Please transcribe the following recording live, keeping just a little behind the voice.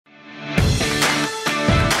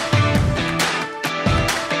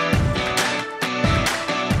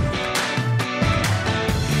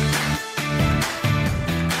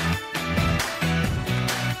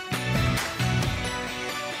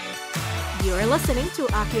You're listening to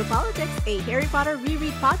Archaeopolitics, a Harry Potter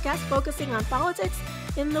reread podcast focusing on politics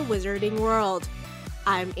in the wizarding world.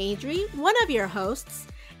 I'm Adri, one of your hosts,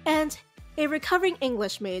 and a recovering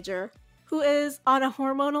English major who is on a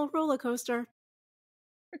hormonal roller coaster.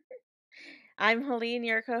 I'm Helene,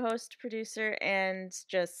 your co-host, producer, and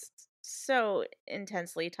just so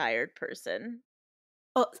intensely tired person.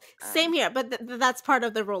 Oh, same here, but that's part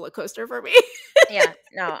of the roller coaster for me. Yeah,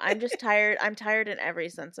 no, I'm just tired. I'm tired in every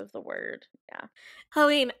sense of the word. Yeah.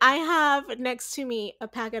 Helene, I have next to me a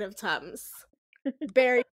packet of Tums.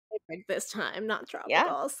 Berry this time, not Yeah.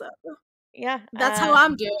 tropical, so Yeah. that's how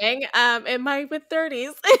I'm doing in my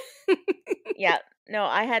mid-30s. Yeah. No,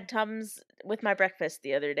 I had Tums with my breakfast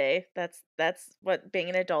the other day. That's what being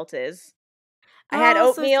an adult is. I had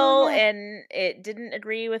Oh, so oatmeal yeah. and it didn't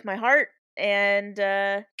agree with my heart, and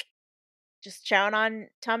just chowing on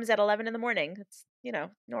Tums at 11 in the morning. It's,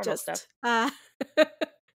 normal stuff. Just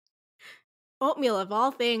oatmeal of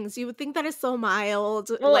all things. You would think that is so mild,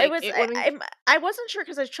 Well, it like was it wouldn't. I wasn't sure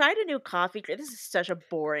because I tried a new coffee this is such a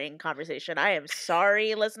boring conversation. I am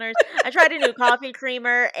sorry, listeners. I tried a new coffee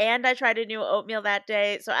creamer and I tried a new oatmeal that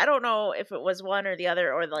day. So I don't know if it was one or the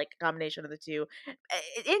other or like a combination of the two.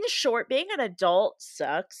 In short, being an adult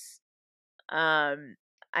sucks. I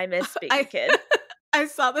miss being a I kid. I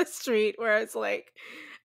saw the street where it's like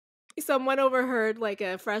someone overheard like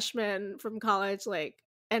a freshman from college, like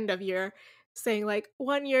end of year, saying like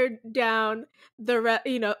 1 year down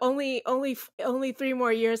only 3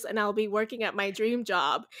 more years and I'll be working at my dream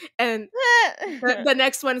job. And the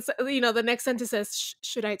next one, the next sentence says,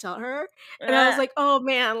 Should I tell her?" And I was like, oh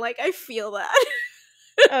man, like I feel that.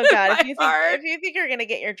 Oh God, My heart. if you think you're gonna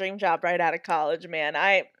get your dream job right out of college, man,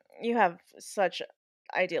 you have such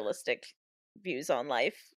idealistic views on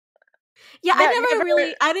life. Yeah, That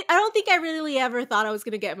never. I don't think I really ever thought I was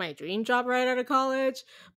gonna get my dream job right out of college,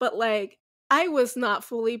 but like I was not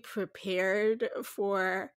fully prepared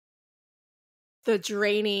for the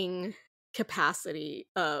draining capacity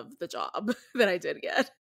of the job that I did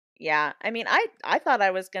get. Yeah, I mean, I thought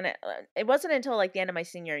I was gonna. It wasn't until like the end of my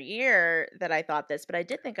senior year that I thought this, but I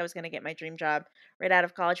did think I was gonna get my dream job right out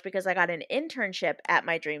of college because I got an internship at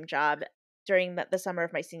my dream job during the summer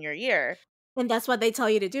of my senior year. And that's what they tell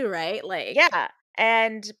you to do, right? Like, Yeah,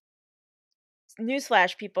 and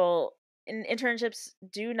newsflash, people, internships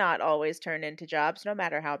do not always turn into jobs, no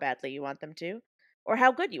matter how badly you want them to, or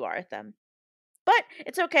how good you are at them. But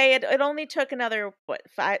it's okay. It only took another what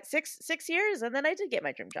 6 years, and then I did get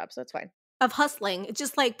my dream job, so it's fine. of hustling,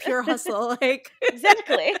 just like pure hustle, like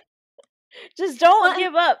Exactly. Just don't well,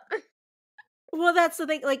 give up. well, that's the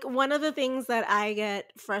thing. Like one of the things that I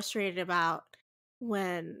get frustrated about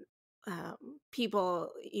when people,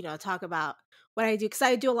 talk about what I do, because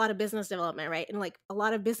I do a lot of business development, right? And like a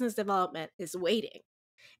lot of business development is waiting.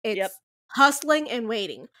 Yep. It's hustling and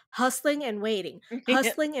waiting, hustling and waiting, Yep.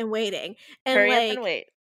 hustling and waiting, and Hurry up and like wait.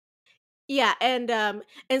 yeah,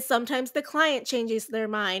 and sometimes the client changes their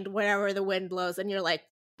mind wherever the wind blows, and you're like,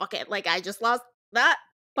 fuck it, like I just lost that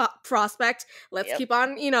prospect. Let's Yep. keep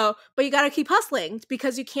on, but you got to keep hustling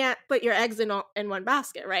because you can't put your eggs in one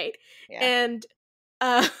basket, right? Yeah. And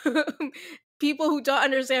uh, people who don't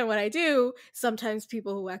understand what I do, sometimes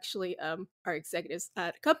people who actually are executives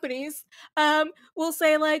at companies, will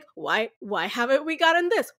say like, why haven't we gotten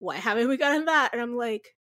this? Why haven't we gotten that? And I'm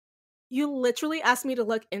like, you literally asked me to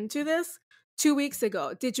look into this 2 weeks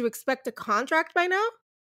ago. Did you expect a contract by now?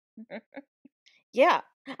 Yeah.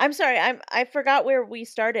 I'm sorry. I forgot where we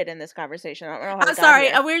started in this conversation. I don't know how we I'm got sorry.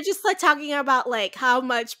 here. We were just like talking about like how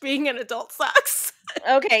much being an adult sucks.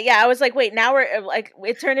 Okay, yeah, I was like, wait, now we're like,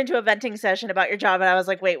 it turned into a venting session about your job, and I was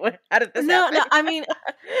like, wait, what? How did this happen? No, I mean,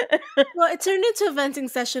 well, it turned into a venting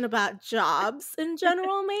session about jobs in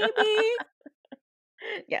general, maybe.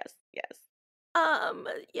 Yes, yes.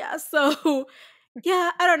 Yeah, so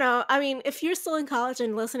yeah, I don't know. I mean, if you're still in college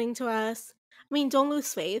and listening to us, I mean, don't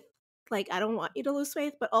lose faith. Like, I don't want you to lose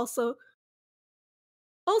faith, but also,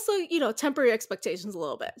 temper your expectations a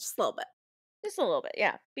little bit, just a little bit. Just a little bit,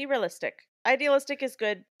 yeah. Be realistic. Idealistic is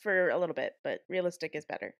good for a little bit, but realistic is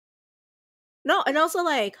better. No, and also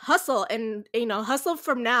like hustle and hustle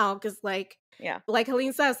from now because Yeah. like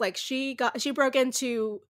Helene says, like she broke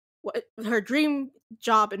into her dream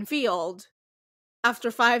job and field after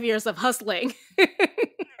 5 years of hustling Yes,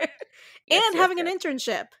 and yes, having an yes.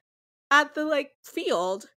 internship at the like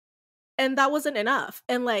field, and that wasn't enough.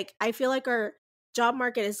 And like I feel like our job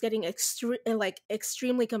market is getting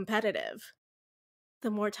extremely competitive the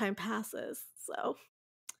more time passes. So,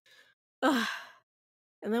 ugh.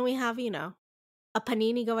 And then we have a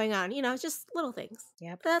panini going on, just little things.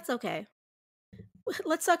 Yep. But that's okay.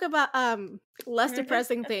 let's talk about less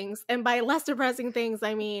depressing things. And by less depressing things,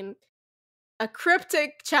 I mean a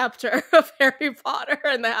cryptic chapter of Harry Potter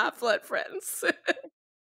and the Half-Blood Prince.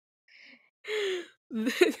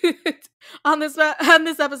 On this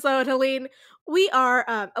episode, Helene, we are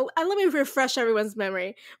let me refresh everyone's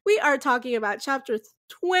memory. We are talking about chapter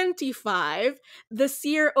 25, The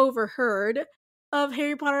Seer Overheard of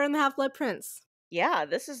Harry Potter and the Half-Blood Prince. Yeah,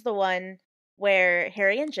 this is the one where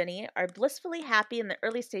Harry and Ginny are blissfully happy in the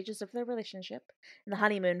early stages of their relationship, in the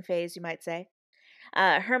honeymoon phase, you might say.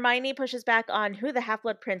 Hermione pushes back on who the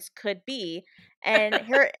Half-Blood Prince could be, and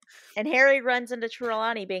Harry runs into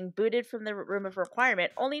Trelawney being booted from the room of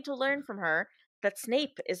requirement, only to learn from her that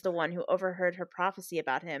Snape is the one who overheard her prophecy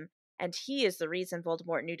about him, and he is the reason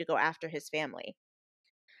Voldemort knew to go after his family.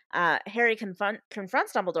 Harry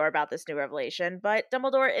confronts Dumbledore about this new revelation, but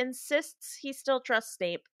Dumbledore insists he still trusts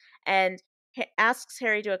Snape and asks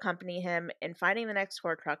Harry to accompany him in finding the next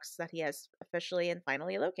Horcrux that he has officially and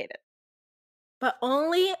finally located. But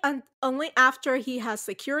only after he has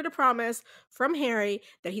secured a promise from Harry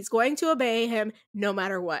that he's going to obey him no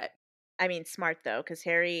matter what. I mean, smart though, because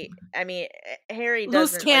Harry Loose doesn't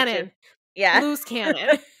like to. cannon. Yeah. Loose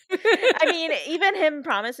cannon. I mean, even him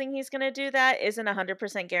promising he's going to do that isn't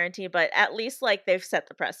 100% guarantee, but at least like they've set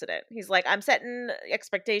the precedent. He's like, I'm setting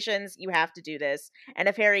expectations. You have to do this. And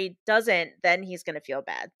if Harry doesn't, then he's going to feel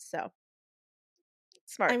bad. So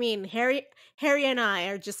smart. I mean, Harry and I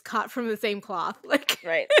are just caught from the same cloth. Like,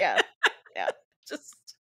 Right. Yeah. Yeah. just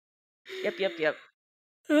Yep.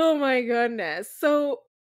 oh my goodness. So,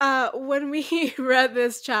 when we read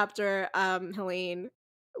this chapter, Helene,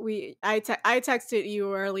 I texted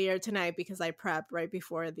you earlier tonight because I prepped right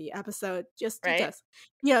before the episode just to Right. test.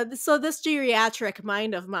 Yeah, so this geriatric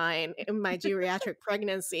mind of mine in my geriatric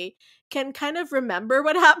pregnancy can kind of remember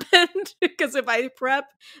what happened because if I prep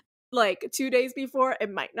like 2 days before, it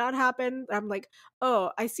might not happen. I'm like,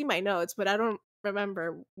 "Oh, I see my notes, but I don't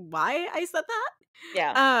remember why I said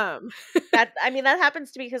Yeah. that." That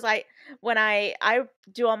happens to me because when I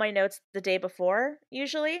do all my notes the day before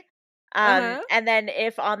usually. Uh-huh. And then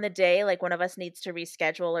if on the day like one of us needs to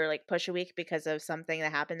reschedule or like push a week because of something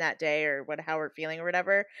that happened that day or how we're feeling or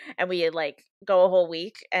whatever, and we like go a whole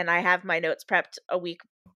week and I have my notes prepped a week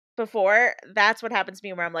before, that's what happens to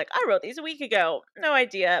me where I'm like, I wrote these a week ago. No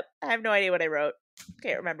idea. I have no idea what I wrote.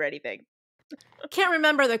 Can't remember anything. Can't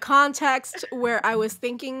remember the context where I was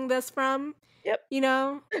thinking this from, Yep, you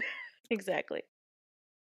know? exactly.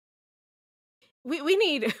 We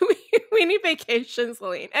need we need vacations,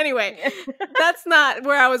 Celine. Anyway, that's not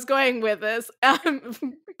where I was going with this.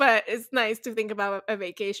 But it's nice to think about a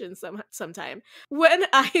vacation sometime. When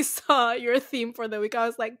I saw your theme for the week, I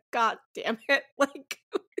was like, God damn it. Like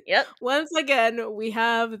Yep. once again, we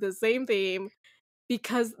have the same theme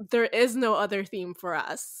because there is no other theme for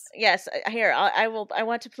us. Yes, here, I will. I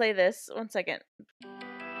want to play this. 1 second. The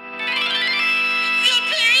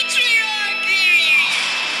Patriarchy!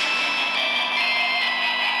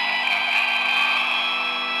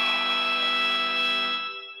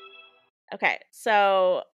 Okay,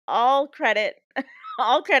 so all credit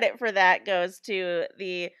all credit for that goes to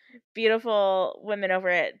the beautiful women over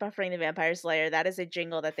at Buffering the Vampire Slayer. That is a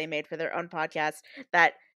jingle that they made for their own podcast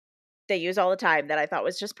that they use all the time that I thought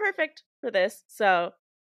was just perfect for this. So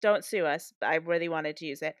don't sue us. I really wanted to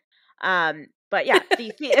use it. But yeah,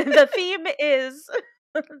 the theme is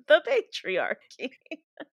the patriarchy.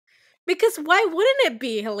 Because why wouldn't it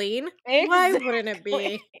be, Helene? Why wouldn't it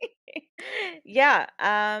Exactly. be? Yeah.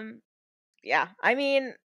 Yeah. I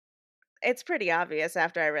mean, it's pretty obvious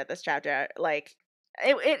after I read this chapter. Like,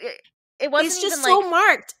 it It's wasn't even just like, so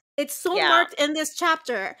marked. It's so yeah, marked in this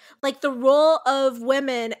chapter. Like the role of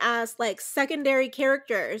women as like secondary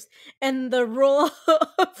characters and the role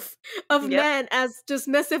of yep, men as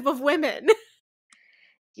dismissive of women.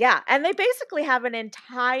 yeah. And they basically have an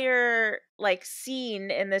entire like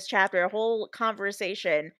scene in this chapter, a whole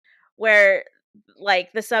conversation where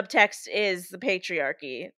like the subtext is the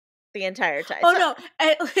patriarchy the entire time. Oh So no.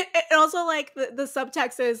 And also like the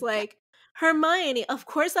subtext is like Hermione, of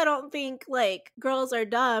course I don't think like girls are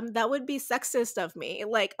dumb. That would be sexist of me.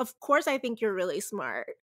 Like, of course I think you're really smart.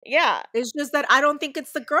 yeah, It's just that I don't think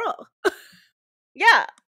it's the girl. yeah.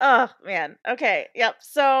 Oh man. Okay. Yep.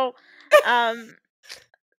 So, um,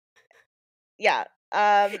 yeah.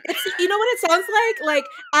 It's you know what it sounds like? Like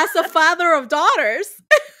as a father of daughters.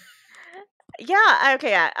 Yeah,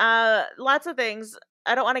 okay, yeah. Lots of things.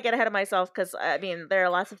 I don't want to get ahead of myself because I mean there are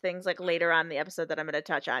lots of things like later on in the episode that I'm going to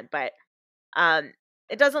touch on, but um,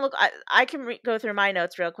 it doesn't look. I can go through my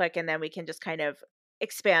notes real quick, and then we can just kind of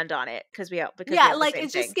expand on it because we have Yeah, the like, same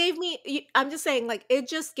it just thing. gave me I'm just saying, like, it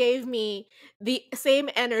just gave me the same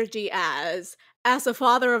energy as a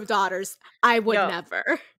father of daughters, I would No.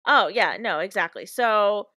 never. Oh, yeah, no, exactly.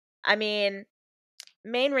 So, I mean,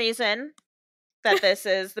 main reason that this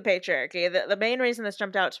is the patriarchy, the main reason this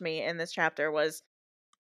jumped out to me in this chapter was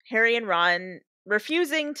Harry and Ron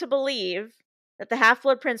refusing to believe that the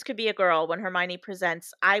Half-Blood Prince could be a girl when Hermione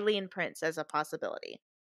presents Eileen Prince as a possibility.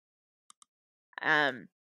 Um,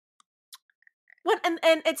 What and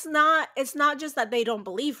it's not just that they don't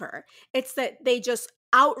believe her, it's that they just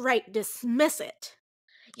outright dismiss it.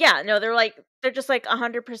 yeah, no, they're just like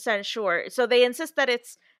 100% sure. So they insist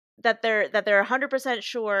that they're 100%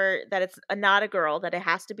 sure that it's not a girl, that it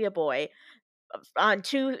has to be a boy, on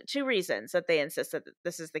two reasons that they insist that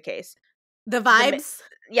this is the case. The The mi- vibes?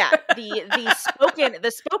 yeah,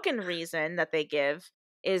 the spoken reason that they give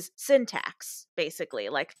is syntax, basically.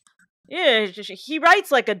 Like, yeah, he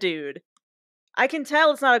writes like a dude. I can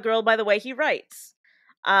tell it's not a girl by the way he writes.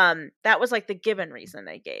 That was like the given reason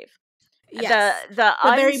they gave. The Yes. the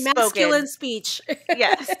The very unspoken masculine speech.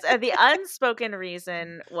 Yes, the unspoken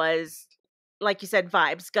reason was, like you said,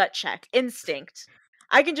 vibes, gut check, instinct.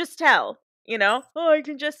 I can just tell, you know? Oh, I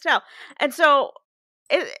can just tell. And so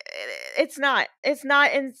it's not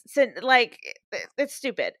like it's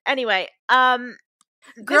stupid. Anyway,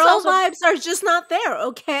 this Girl also vibes are just not there,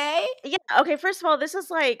 okay? yeah, okay, first of all, this is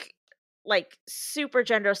like super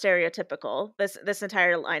gender stereotypical, this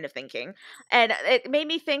entire line of thinking. And it made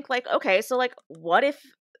me think like, okay, so like what if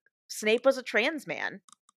Snape was a trans man?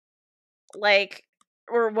 Like,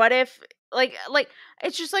 or what if like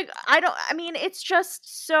it's just like I mean it's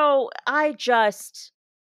just so I just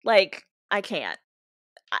like I can't.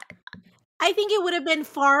 I, I think it would have been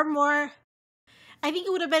far more I think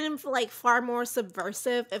it would have been like far more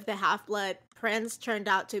subversive if the Half-Blood Prince turned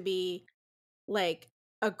out to be like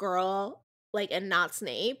a girl, like, and not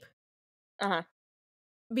Snape. uh-huh.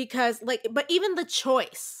 Because like, but even the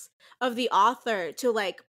choice of the author to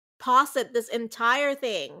like posit this entire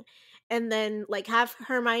thing and then like have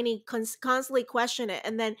Hermione constantly question it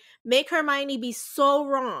and then make Hermione be so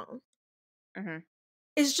wrong Mhm.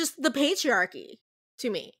 is just the patriarchy to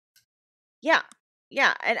me. Yeah.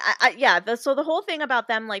 Yeah, and yeah, so the whole thing about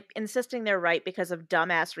them like insisting they're right because of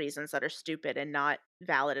dumbass reasons that are stupid and not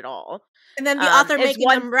valid at all, And then the author is making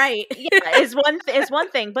one them right. yeah, is one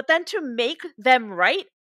thing, but then to make them right,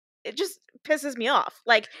 it just pisses me off.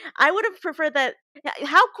 Like I would have preferred that.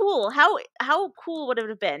 How cool? How cool would it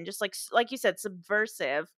have been? Just like you said,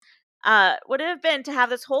 subversive. Would it have been to have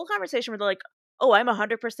this whole conversation where they're like, "Oh, I'm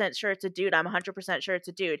 100% sure it's a dude. I'm 100% sure it's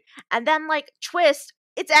a dude," and then like twist,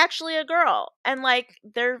 it's actually a girl, and like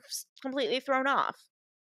they're completely thrown off.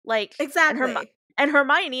 Like Exactly. and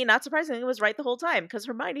Hermione, not surprisingly, was right the whole time because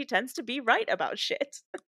Hermione tends to be right about shit.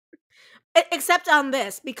 Except on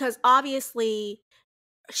this, because obviously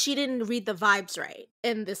she didn't read the vibes right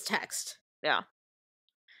in this text. Yeah,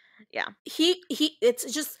 yeah, He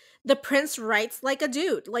it's just the prince writes like a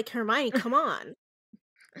dude. Like, Hermione, come on.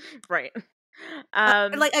 right.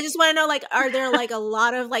 Um, Like, I just wanna know, like, are there, like, a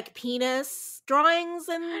lot of, like, penis drawings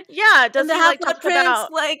Yeah, in does the he like Half-Blood talk Prince?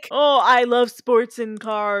 about, Like, "Oh, I love sports and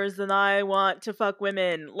cars and I want to fuck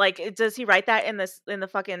women." Like, does he write that in the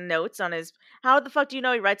fucking notes on his how the fuck do you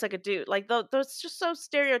know he writes like a dude? Like those just so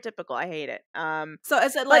stereotypical. I hate it. so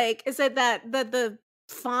is it But like is it that the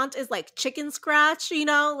font is, like, chicken scratch, you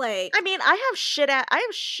know? I Like, mean, I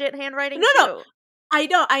have shit handwriting no, no, too. I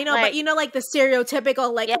know, but Like, you know, like, the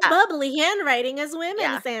stereotypical, like, yeah. bubbly handwriting is Yeah.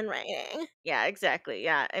 women's handwriting. Yeah, exactly.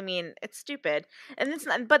 Yeah. I mean, it's stupid. And it's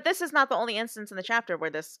not, but this is not the only instance in the chapter where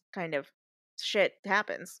this kind of shit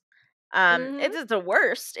happens. It Mhm. is the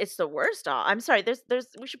worst. It's the worst. I'm sorry.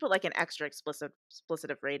 We should put like an extra explicit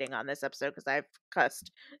rating on this episode because I've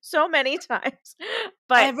cussed so many times.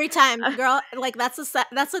 But Every time, uh, girl, like, that's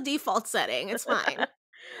a default setting, it's fine.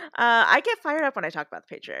 I get fired up when I talk about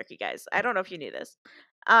the patriarchy, guys. I don't know if you knew this.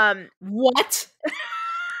 Um, What?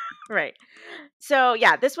 right. So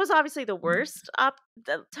yeah, this was obviously the worst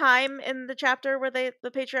the time in the chapter where the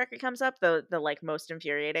patriarchy comes up, the like most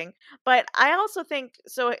infuriating. But I also think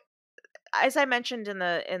so. As I mentioned in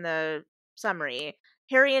the summary,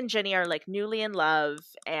 Harry and Ginny are like newly in love,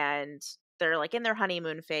 and they're like in their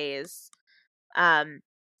honeymoon phase. Um,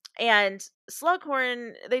 and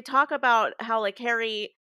Slughorn, they talk about how like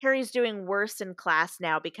Harry's doing worse in class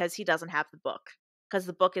now because he doesn't have the book. Because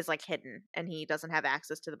the book is like hidden and he doesn't have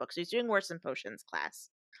access to the book. So he's doing worse in potions class.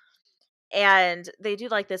 And they do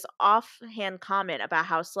like this offhand comment about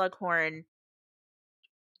how Slughorn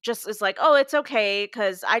just is like, "Oh, it's okay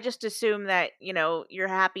because I just assume that, you know, you're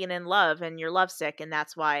happy and in love and you're lovesick and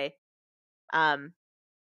that's why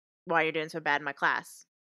why you're doing so bad in my class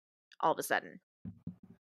all of a sudden.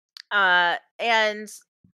 And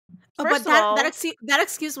Oh, first but of all, that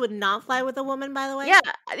excuse would not fly with a woman, by the way.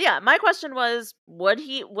 yeah, my question was, would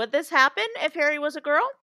this happen if Harry was a girl?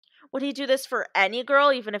 Would he do this for any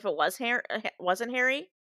girl, even if it wasn't Harry?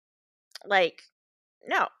 Like,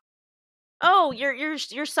 no. Oh,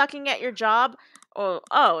 you're sucking at your job.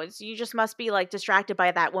 You just must be like distracted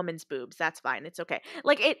by that woman's boobs. That's fine. It's okay.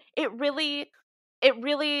 Like it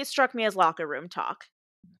really struck me as locker room talk,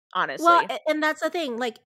 Well, honestly. and that's the thing.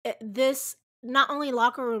 Like this, not only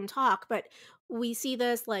locker room talk, but we see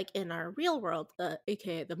this like in our real world,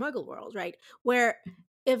 aka the Muggle world, right? Where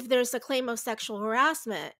if there's a claim of sexual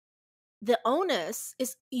harassment, the onus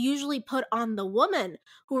is usually put on the woman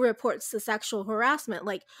who reports the sexual harassment.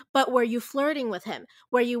 Like, but were you flirting with him?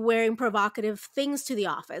 Were you wearing provocative things to the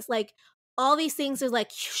office? Like, all these things is like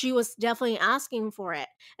she was definitely asking for it.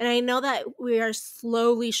 And I know that we are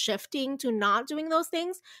slowly shifting to not doing those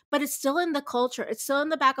things, but it's still in the culture. It's still in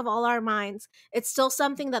the back of all our minds. It's still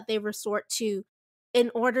something that they resort to in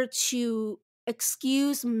order to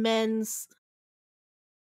excuse men's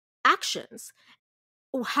actions,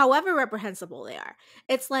 however reprehensible they are.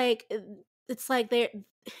 It's like they're,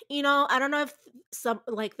 I don't know if some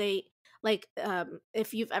like they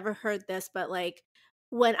if you've ever heard this, but like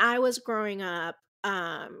when I was growing up,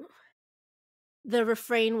 the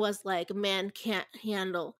refrain was like men can't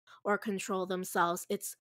handle or control themselves.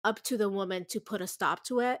 It's up to the woman to put a stop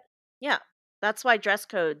to it. Yeah, that's why dress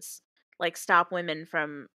codes like stop women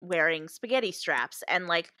from wearing spaghetti straps and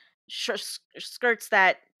like skirts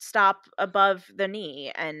that stop above the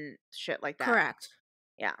knee and shit like that. Correct.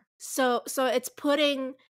 Yeah. So it's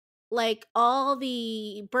putting like all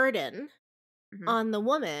the burden Hmm. on the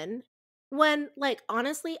woman when, like,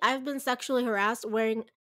 honestly, I've been sexually harassed wearing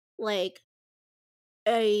like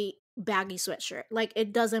a baggy sweatshirt. Like,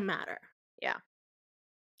 it doesn't matter. Yeah.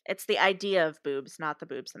 It's the idea of boobs, not the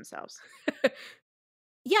boobs themselves.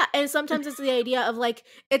 Yeah, and sometimes it's the idea of like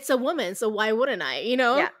it's a woman, so why wouldn't I, you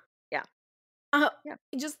know? Yeah. Yeah. Uh, Yeah.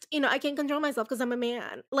 just, I can't control myself because I'm a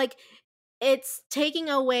man. Like, it's taking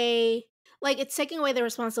away it's taking away the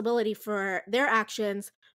responsibility for their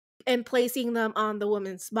actions and placing them on the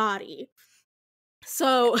woman's body.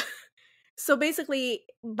 So so basically,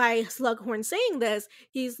 by Slughorn saying this,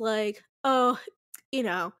 he's like, "Oh, you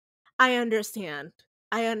know, I understand.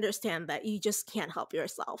 I understand that you just can't help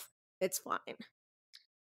yourself. It's fine."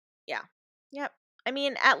 Yeah. Yep. I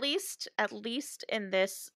mean, at least in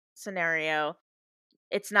this scenario,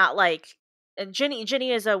 it's not like and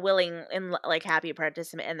Ginny is a willing and like happy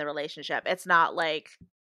participant in the relationship. It's not like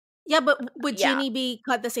Yeah, but would yeah. Ginny be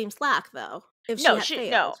cut the same slack though if she No, had she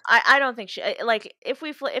no. failed? I don't think she like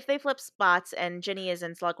if they flip spots and Ginny is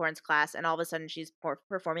in Slughorn's class and all of a sudden she's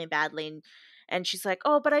performing badly and she's like,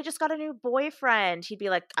 "Oh, but I just got a new boyfriend." He'd be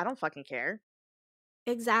like, "I don't fucking care."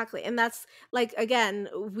 Exactly. And that's like, again,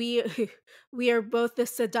 we we are both the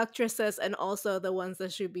seductresses and also the ones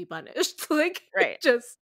that should be punished. Like, Right.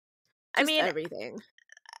 just I just mean, everything.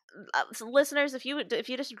 so listeners, if you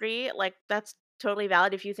disagree, like that's totally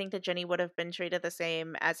valid. If you think that Jenny would have been treated the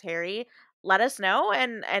same as Harry, let us know.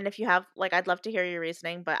 And if you have, like, I'd love to hear your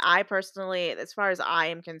reasoning. But I personally, as far as I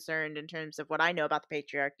am concerned, in terms of what I know about the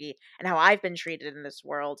patriarchy and how I've been treated in this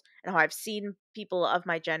world, and how I've seen people of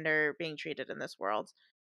my gender being treated in this world,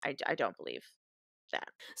 I don't believe that.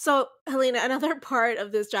 So, Helena, another part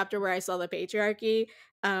of this chapter where I saw the patriarchy,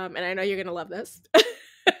 and I know you're gonna love this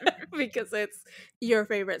because it's your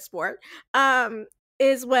favorite sport,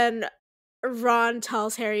 is when Ron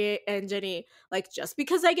tells Harry and Ginny, like, just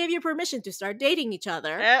because I gave you permission to start dating each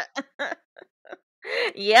other.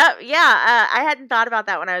 Yep, yeah. I hadn't thought about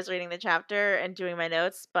that when I was reading the chapter and doing my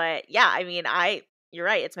notes, but yeah, I mean, you're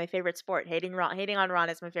right. It's my favorite sport. Hating on Ron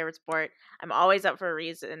is my favorite sport. I'm always up for a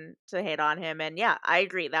reason to hate on him, and yeah, I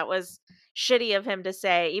agree. That was shitty of him to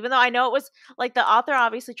say, even though I know it was like the author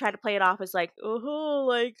obviously tried to play it off as like, oh,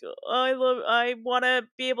 like I want to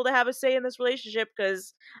be able to have a say in this relationship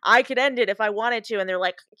because I could end it if I wanted to, and they're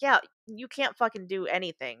like, yeah, you can't fucking do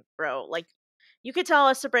anything, bro. Like you could tell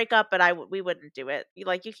us to break up, but we wouldn't do it.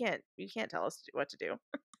 Like you can't tell us what to do.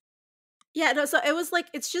 Yeah, no, so it was like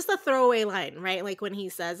it's just a throwaway line, right? Like when he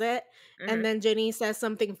says it, Hmm. and then Ginny says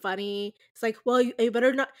something funny. It's like, well, you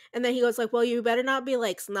better not. And then he goes like, well, you better not be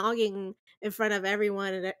like snogging in front of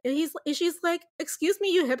everyone. And she's like, excuse me,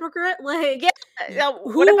 you hypocrite. Yeah. Like,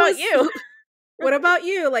 What who about was? you? What about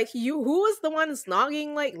you? Like, who was the one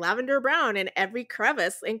snogging like Lavender Brown in every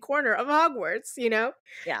crevice and corner of Hogwarts?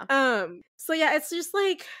 Yeah. So yeah, it's just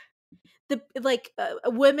like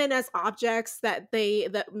women as objects that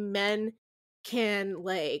men can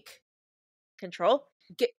like Control.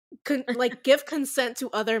 give consent to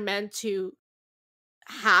other men to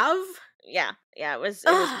have. Yeah, it was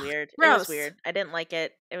Ugh, weird. It was gross. weird. I didn't like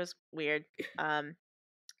it. It was weird. Um,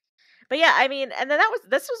 but yeah, I mean, and then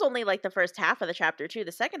this was only like the first half of the chapter too.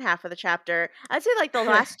 The second half of the chapter, I'd say like the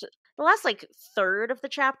last like third of the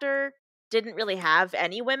chapter didn't really have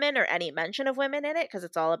any women or any mention of women in it because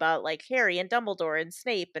it's all about like Harry and Dumbledore and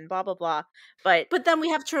Snape and blah blah blah. But But then we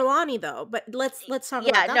have Trelawney though. But let's talk about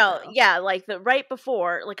yeah, that no, though. yeah, like the right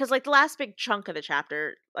before, like, cause like the last big chunk of the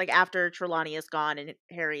chapter, like after Trelawney is gone and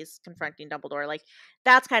Harry's confronting Dumbledore, like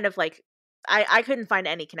that's kind of like I couldn't find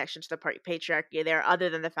any connection to the patriarchy there, other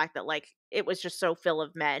than the fact that like it was just so full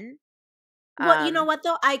of men. Well, you know Um, what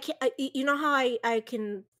though? You know how I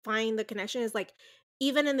can find the connection is like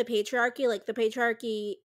even in the patriarchy, like the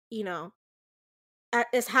patriarchy, you know,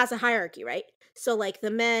 it has a hierarchy, right? So like the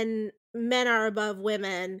men are above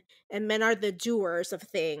women and men are the doers of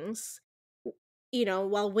things, you know,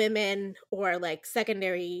 while women or like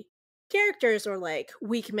secondary characters or like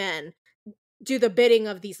weak men do the bidding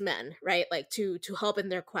of these men, right? Like to help in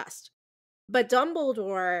their quest. But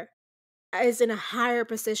Dumbledore is in a higher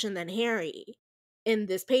position than Harry in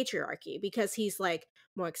this patriarchy because he's like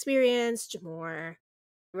more experienced, more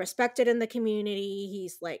respected in the community.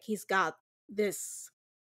 He's got this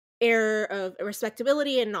air of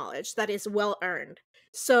respectability and knowledge that is well earned.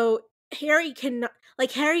 So Harry can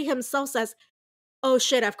like Harry himself says, "Oh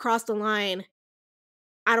shit, I've crossed the line.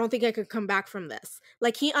 I don't think I could come back from this."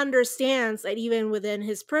 Like he understands that even within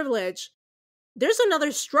his privilege, there's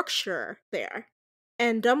another structure there.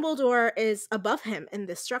 And Dumbledore is above him in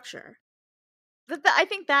this structure. I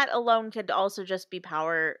think that alone could also just be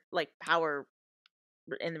power, like power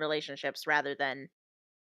in relationships rather than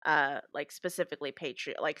like specifically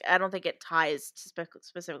like I don't think it ties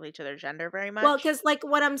specifically to their gender very Well, much. because like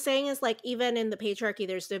what I'm saying is like even in the patriarchy,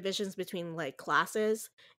 there's divisions between like classes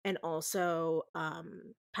and also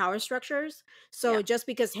power structures. Yeah. So just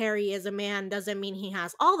because Harry is a man doesn't mean he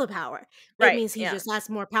has all the power. It Right. means he Yeah. just has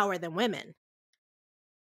more power than women.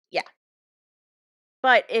 Yeah.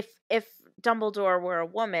 But if Dumbledore were a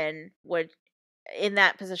woman, would in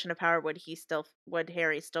that position of power would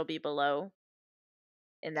Harry still be below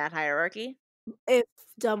in that hierarchy? If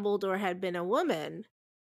Dumbledore had been a woman,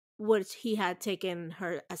 would he had taken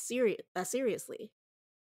her as seriously?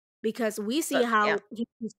 Because we see But yeah, how he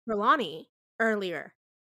used Trelawney earlier.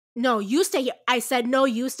 No, you stay here. I said no,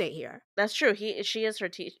 you stay here. that's true. She is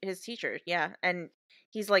his teacher. Yeah, and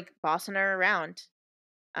he's like bossing her around.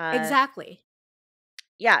 Uh Exactly.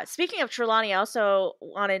 yeah, speaking of Trelawney, I also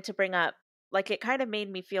wanted to bring up like it kind of made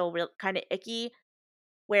me feel real kind of icky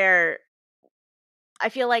where I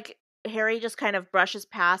feel like Harry just kind of brushes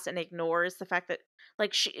past and ignores the fact that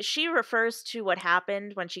like she refers to what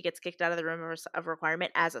happened when she gets kicked out of the room of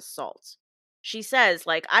requirement as assault. She says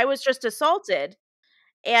like I was just assaulted,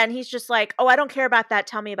 and he's just like, "Oh, I don't care about that.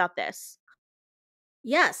 Tell me about this."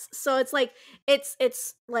 Yes. So it's like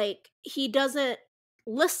he doesn't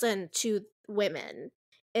listen to women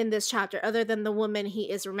in this chapter other than the woman he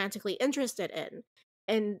is romantically interested in.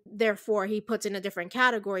 And therefore he puts in a different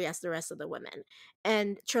category as the rest of the women.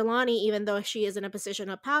 And Trelawney, even though she is in a position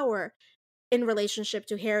of power in relationship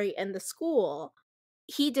to Harry and the school,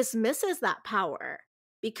 he dismisses that power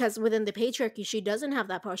because within the patriarchy she doesn't have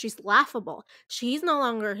that power. She's laughable. She's no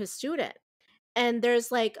longer his student. And there's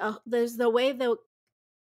the way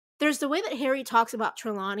that Harry talks about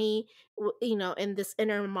Trelawney, you know, in this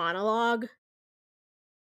inner monologue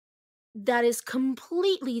that is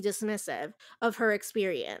completely dismissive of her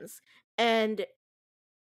experience and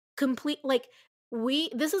complete like we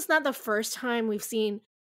this is not the first time we've seen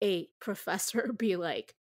a professor be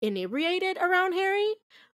like inebriated around Harry,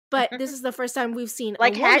 but this is the first time we've seen a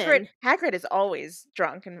Like woman. Hagrid is always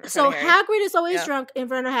drunk in front So of Harry. Hagrid is always Yeah. drunk in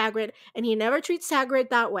front of Hagrid, and he never treats Hagrid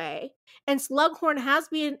that way. And Slughorn has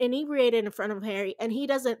been inebriated in front of Harry, and he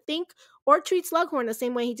doesn't think or treat Slughorn the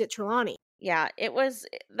same way he did Trelawney. Yeah, it was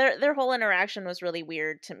their whole interaction was really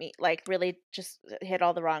weird to me. Like really just hit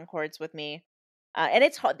all the wrong chords with me. And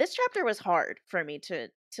it's hard. This chapter was hard for me to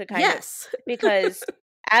kind of Yes. because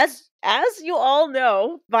as you all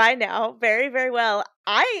know by now very very well,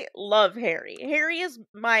 I love Harry. Harry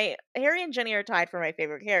and Ginny are tied for my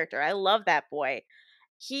favorite character. I love that boy.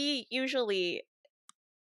 He usually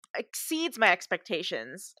exceeds my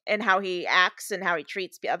expectations in how he acts and how he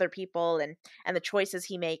treats other people and the choices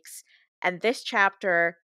he makes. And this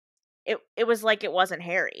chapter, it was like it wasn't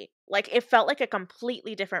Harry. Like it felt like a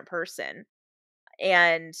completely different person,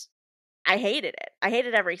 and I hated it. I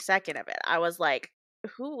hated every second of it. I was like,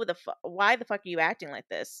 why the fuck are you acting like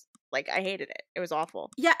this? Like, I hated it. It was awful.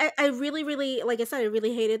 Yeah, I really, really, like I said, I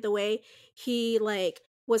really hated the way he, like,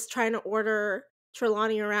 was trying to order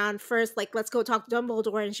Trelawney around first, like, "Let's go talk to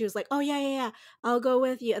Dumbledore," and she was like, "Oh, yeah, yeah, yeah, I'll go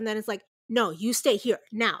with you," and then it's like, "No, you stay here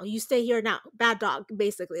now. You stay here now. Bad dog,"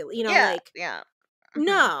 basically, Yeah, like, yeah. Mhm.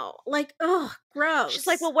 no, like, ugh, She's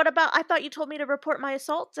like, gross. "Well, what about I thought you told me to report my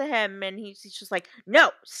assault to him," and he's just like,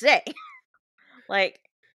 "No, stay." Like,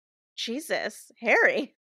 Jesus,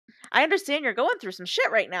 Harry. I understand you're going through some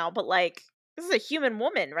shit right now, but like this is a human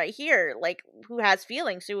woman right here, like who has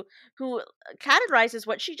feelings, who categorizes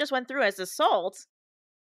what she just went through as assault.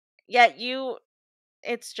 Yet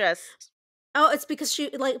it's just Oh, it's because she,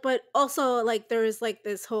 like, but also, like, there is, like,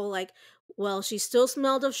 this whole, like, well, she still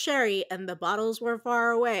smelled of sherry and the bottles were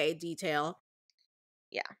far away detail.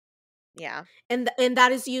 yeah, yeah, And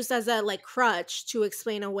that is used as a, like, crutch to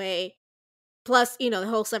explain away, plus, the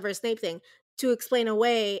whole Severus Snape thing, to explain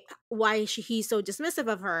away why he's so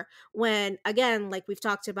dismissive of her, when, again, like we've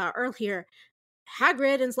talked about earlier,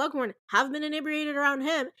 Hagrid and Slughorn have been inebriated around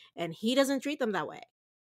him, and he doesn't treat them that way.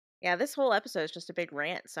 yeah. This whole episode is just a big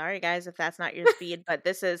rant. Sorry, guys, if that's not your speed, but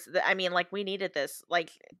this is. I mean, like we needed this.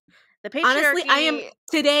 Like the Honestly, I am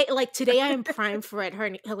patriarchy. today I am primed for it,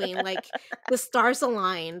 Helene, like, the stars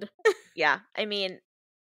aligned. Yeah, I mean,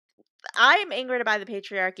 I'm angered by the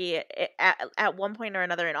patriarchy at one point or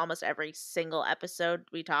another in almost every single episode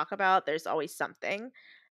we talk about. There's always something.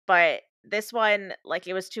 But this one, like,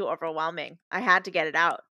 it was too overwhelming. I had to get it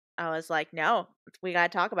out. I was like, "No, we gotta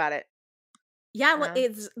talk about it." Yeah, like, Uh,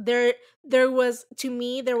 it's there was, to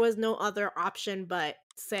me, there was no other option but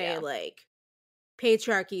say, yeah, like,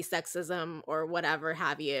 patriarchy, sexism, or whatever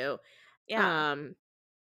have you. yeah, Um,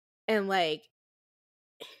 and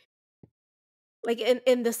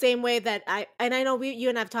in the same way that I know you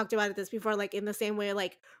and I've talked about this before, like, in the same way,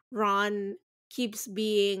 like, Ron keeps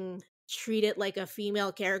being treated like a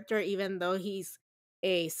female character even though he's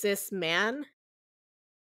a cis man.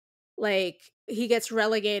 Like, he gets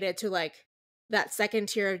relegated to, like, that second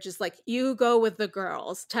tier of just, like, you go with the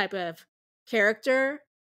girls type of character.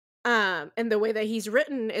 And the way that he's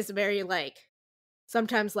written is very, like,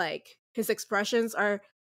 sometimes, like, his expressions are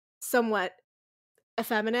somewhat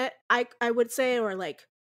effeminate, I would say, or, like,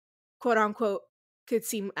 quote unquote, could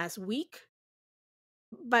seem as weak.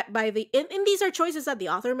 But by the and these are choices that the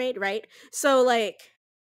author made, right? So, like,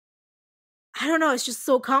 I don't know, it's just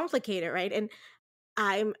so complicated, right? And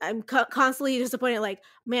I'm constantly disappointed. Like,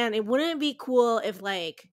 man, it wouldn't it be cool if,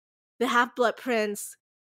 like, the Half Blood Prince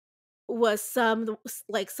was some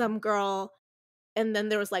girl, and then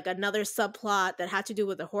there was, like, another subplot that had to do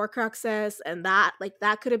with the Horcruxes, and that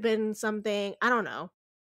could have been something. I don't know.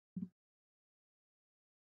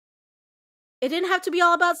 It didn't have to be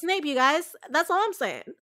all about Snape, you guys. That's all I'm saying.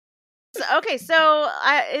 okay, so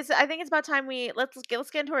I think it's about time let's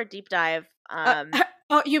get into our deep dive. Uh,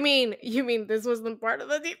 oh, you mean this wasn't part of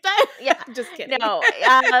the deep dive? Yeah, Just kidding. no,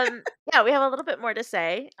 yeah, we have a little bit more to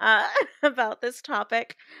say about this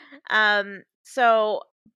topic. So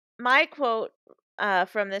my quote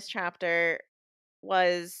from this chapter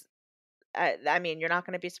was I mean, you're not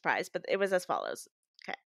going to be surprised, but it was as follows.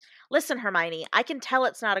 Okay. Listen, Hermione, I can tell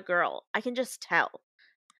it's not a girl. I can just tell.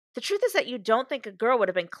 The truth is that you don't think a girl would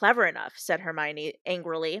have been clever enough, said Hermione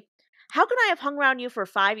angrily. How can I have hung around you for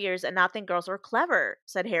 5 years and not think girls were clever?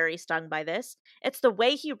 Said Harry, stung by this. It's the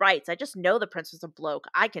way he writes. I just know the prince was a bloke.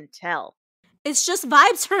 I can tell. It's just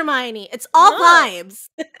vibes, Hermione. It's all Ugh. vibes.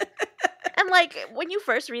 And like when you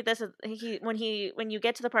first read this, when you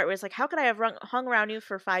get to the part where it's like, how could I have hung around you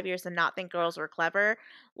for 5 years and not think girls were clever?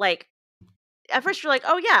 Like at first you're like,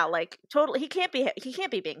 oh yeah, like totally, he can't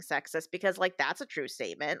be being sexist because like that's a true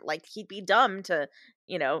statement. Like he'd be dumb to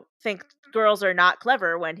think girls are not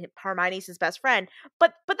clever when Hermione's his best friend.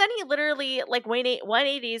 But then he literally like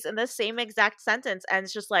 180s in the same exact sentence, and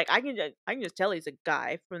it's just like I can just tell he's a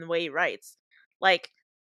guy from the way he writes. Like,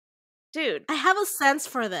 dude. I have a sense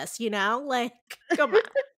for this, like, come on.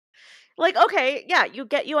 Like, okay, yeah,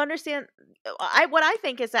 you understand. What I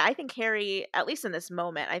think is that I think Harry, at least in this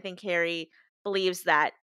moment, I think Harry believes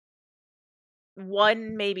that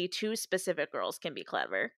one, maybe two specific girls can be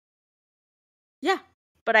clever. Yeah.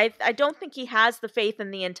 But I don't think he has the faith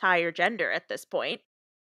in the entire gender at this point.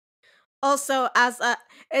 Also, as a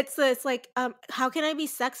it's like, how can I be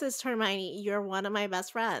sexist, Hermione? You're one of my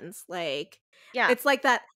best friends. Like, Yeah. it's like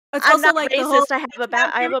that. It's I'm also not like the whole racist.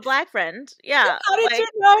 I have a black friend. Yeah. How did you Like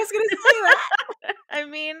know I was gonna say that? I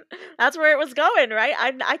mean, that's where it was going, right?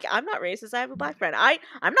 I'm not racist. I have a black friend.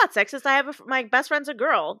 I'm not sexist. I have my best friend's a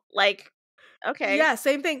girl. Like, okay. Yeah,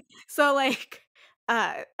 same thing. So, like,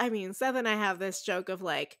 I mean, Seth and I have this joke of,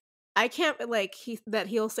 like, I can't, like,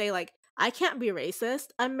 he'll say, like, I can't be racist.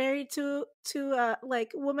 I'm married to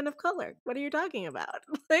like, a woman of color. What are you talking about?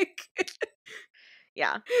 Like,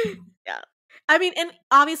 Yeah. Yeah. I mean, and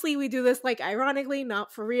obviously we do this, like, ironically,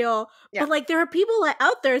 not for real, Yeah. but, like, there are people, like,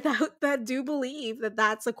 out there that do believe that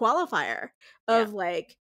that's a qualifier Yeah. of,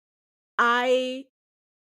 like, I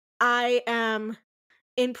I am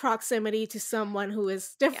in proximity to someone who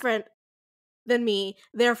is Yeah. different than me,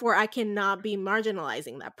 therefore I cannot be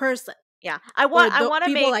marginalizing that person, Yeah. or I the want to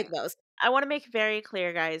people make like those. I want to make very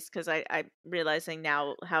clear, guys, because I'm realizing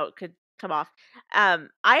now how it could come off. I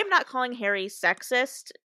am not calling Harry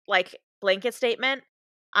sexist, like blanket statement.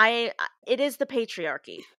 It is the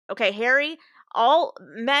patriarchy. Okay, Harry, all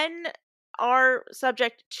men are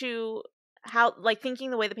subject to how, like,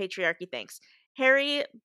 thinking the way the patriarchy thinks. Harry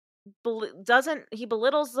doesn't he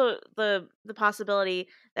belittles the possibility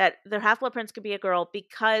that their half-blood prince could be a girl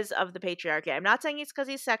because of the patriarchy. I'm not saying it's because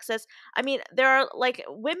he's sexist. I mean, there are, like,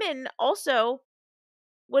 women also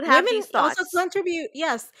would have Women these also thoughts. contribute,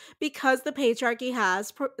 yes, because the patriarchy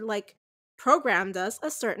has programmed us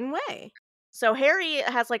a certain way. So Harry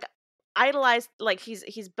has, like, idolized, like,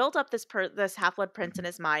 he's built up this half-blood prince in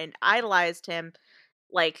his mind, idolized him,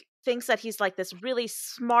 like, thinks that he's like this really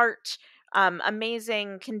smart,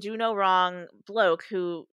 amazing, can do no wrong bloke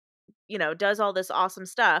who, does all this awesome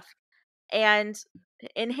stuff. And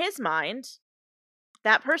in his mind,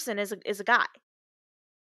 that person is a guy,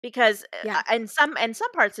 because Yeah, and some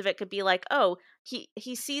parts of it could be like, oh,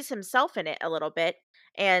 he sees himself in it a little bit,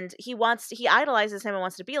 and he idolizes him and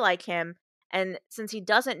wants to be like him. And since he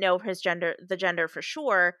doesn't know the gender for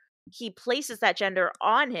sure, he places that gender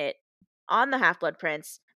on the half-blood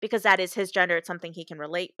prince, because that is his gender. It's something he can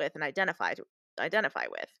relate with and identify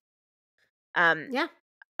with. um yeah.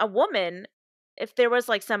 a woman, if there was,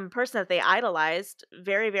 like, some person that they idolized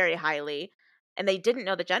very, very highly, and they didn't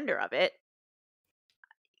know the gender of it,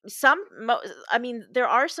 I mean, there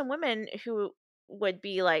are some women who would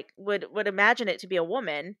be like, would imagine it to be a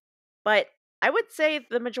woman, but I would say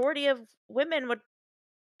the majority of women would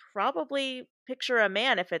probably picture a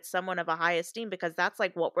man if it's someone of a high esteem, because that's,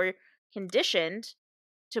 like, what we're conditioned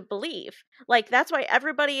to believe. Like, that's why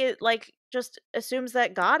everybody, like, just assumes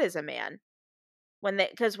that God is a man, when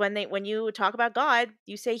you talk about God,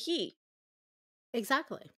 you say he.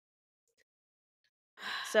 Exactly.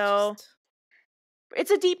 So Just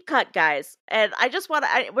it's a deep cut, guys, and I just want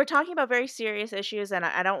to. We're talking about very serious issues, and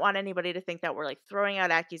I don't want anybody to think that we're, like, throwing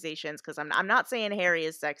out accusations, because I'm not saying Harry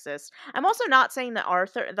is sexist. I'm also not saying that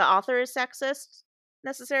the author is sexist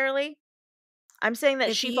necessarily. I'm saying that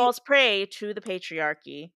if she you falls prey to the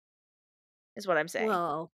patriarchy, is what I'm saying.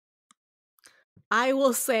 well, I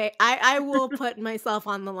will say I will put myself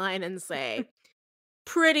on the line and say,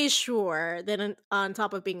 pretty sure that on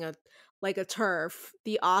top of being a turf,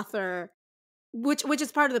 the author, which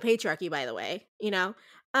is part of the patriarchy, by the way,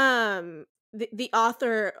 the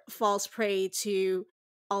author falls prey to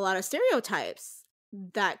a lot of stereotypes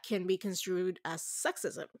that can be construed as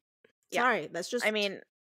sexism. Yeah, Sorry, that's I just mean,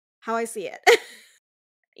 how I see it.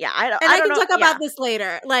 yeah, And I I don't can know. talk about Yeah, this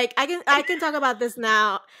later. Like, I can talk about this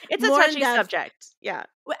now it's a more in touchy depth. subject. Yeah,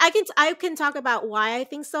 I can talk about why I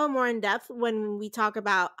think so more in depth when we talk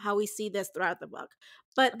about how we see this throughout the book.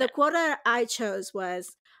 But the okay, quote that I chose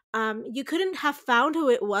was, "You couldn't have found who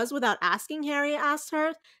it was without asking." Harry asked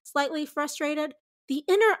her, slightly frustrated. "The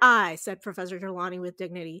inner eye," said Professor Trelawney with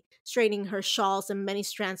dignity, straightening her shawls and many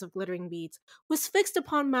strands of glittering beads, "was fixed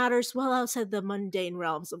upon matters well outside the mundane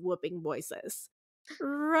realms of whooping voices."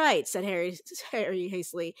 "Right," said Harry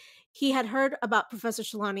hastily. He had heard about Professor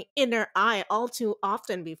Trelawney's inner eye all too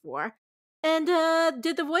often before. "And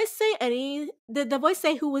did the voice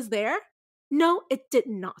say who was there?" "No, it did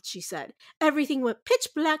not," she said. "Everything went pitch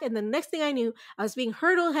black, and the next thing I knew, I was being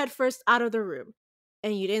hurtled headfirst out of the room."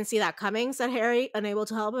 "And you didn't see that coming?" said Harry, unable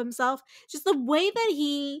to help himself. Just the way that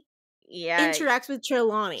he yeah. interacts with He,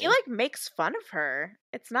 Trelawney like, makes fun of her.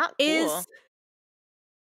 It's not is, cool.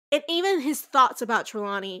 and even his thoughts about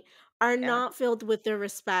Trelawney are Yeah. not filled with the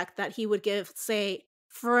respect that he would give, say,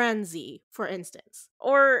 Frenzy, for instance.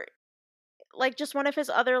 Or, like, just one of his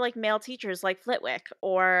other, like, male teachers, like Flitwick,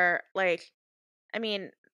 or, like, I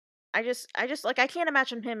mean, like, I can't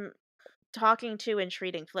imagine him talking to and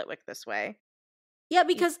treating Flitwick this way. Yeah,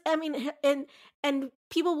 He because I mean, and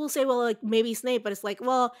people will say, well, like, maybe Snape, but it's like,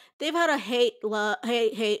 well, they've had a hate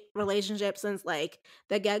relationship since, like,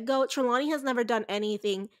 the get go. Trelawney has never done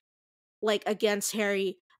anything, like, against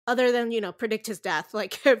Harry other than, predict his death,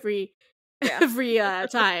 like, every Yeah. every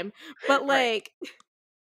time. But, Right. like,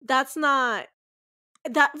 that's not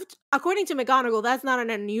that according to McGonagall, that's not an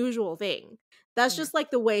unusual thing. That's Mhm. just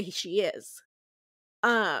like the way she is.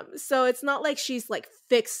 So it's not like she's like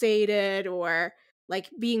fixated or like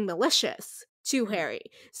being malicious to Mhm. Harry.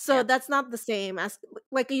 So Yeah. that's not the same as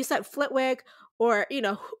like you said, Flitwick or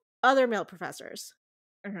other male professors.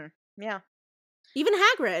 Mhm. Yeah. Even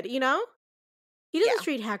Hagrid, he doesn't Yeah.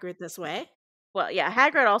 treat Hagrid this way. Well, yeah,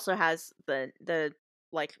 Hagrid also has the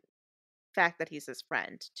like fact that he's his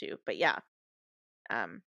friend too. But yeah.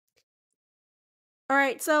 Um All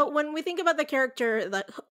right, so when we think about the character that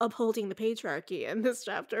upholding the patriarchy in this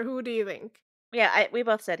chapter, who do you think? yeah, we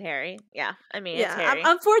both said Harry. Yeah. I mean, it's Yeah, Harry.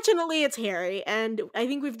 unfortunately, it's Harry, and I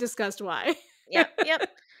think we've discussed why. Yep. Yep.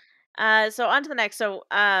 So on to the next. So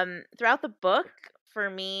throughout the book for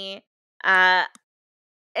me, uh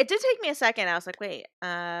it did take me a second. I was like, wait,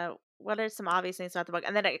 what are some obvious things about the book?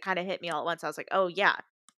 And then it kind of hit me all at once. I was like, oh yeah,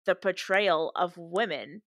 the portrayal of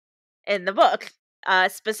women in the book,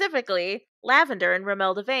 specifically Lavender and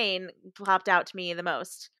Romelda Vane, popped out to me the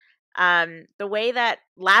most. The way that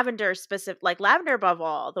like Lavender above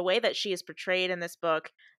all, the way that she is portrayed in this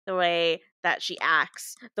book, the way that she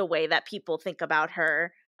acts, the way that people think about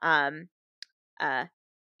her, um, uh,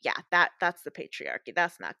 yeah, that's the patriarchy.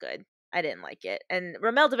 That's not good. I didn't like it. And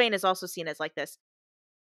Romelda Vane is also seen as like this,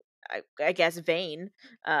 I guess, vain,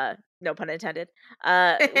 no pun intended,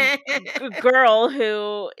 girl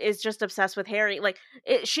who is just obsessed with Harry. Like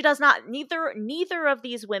she does not. Neither of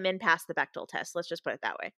these women pass the Bechdel test. Let's just put it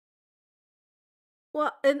that way.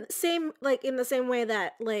 Well, in the same way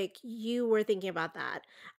that like you were thinking about that,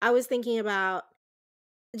 I was thinking about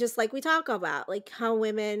just like we talk about, like how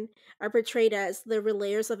women are portrayed as the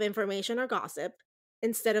relayers of information or gossip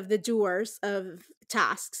instead of the doers of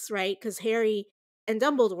tasks, right? Because Harry and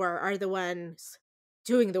Dumbledore are the ones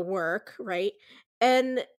doing the work, right?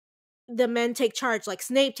 And the men take charge, like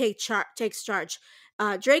Snape takes charge.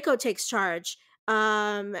 Draco takes charge.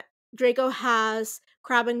 Um, Draco has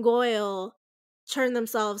Crab and Goyle turn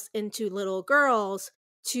themselves into little girls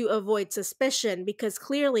to avoid suspicion because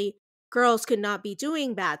clearly girls could not be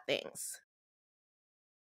doing bad things.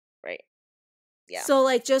 Right. Yeah. So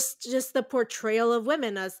like just the portrayal of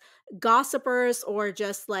women as gossipers or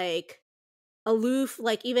just like aloof,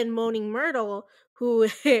 like even Moaning Myrtle, who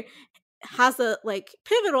has a like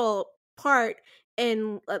pivotal part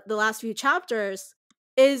in the last few chapters,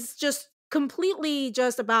 is just completely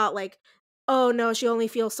just about like, oh no, she only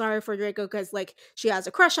feels sorry for Draco because like she has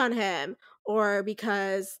a crush on him, or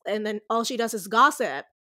because, and then all she does is gossip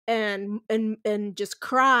and just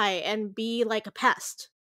cry and be like a pest.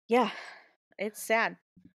 Yeah. It's sad.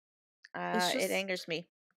 It's It just angers me,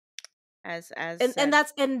 as and said.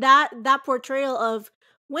 that's and that portrayal of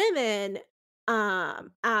women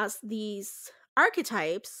as these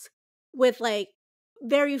archetypes with like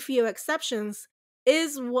very few exceptions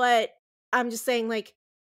is what I'm just saying, like,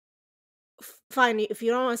 fine, if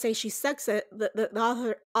you don't want to say she's sexist,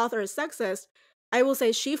 the author is sexist, I will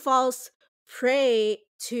say she falls prey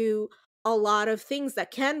to a lot of things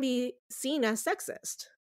that can be seen as sexist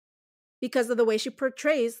because of the way she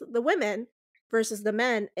portrays the women versus the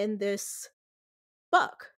men in this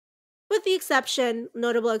book, with the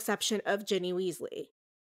notable exception of Ginny Weasley.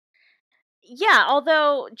 Yeah,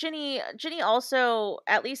 although Ginny also,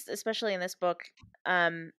 at least especially in this book,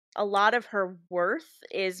 a lot of her worth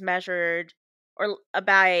is measured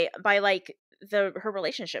by like her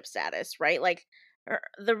relationship status, right? Like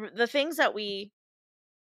the things that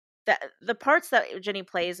the parts that Ginny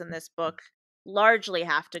plays in this book largely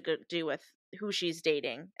have to do with who she's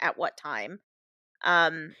dating at what time.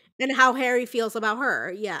 Um And how Harry feels about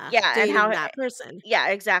her, yeah, yeah, and dating how that person. yeah,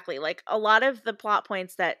 exactly. Like a lot of the plot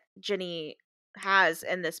points that Ginny has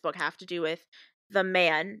in this book have to do with the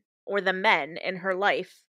man or the men in her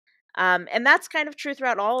life. And that's kind of true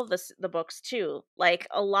throughout all of the books too. Like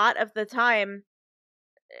a lot of the time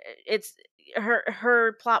it's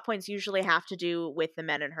her plot points usually have to do with the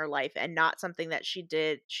men in her life and not something that she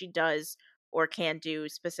does or can do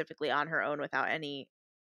specifically on her own without any,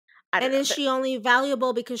 I don't And know. is she only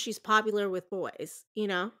valuable because she's popular with boys, you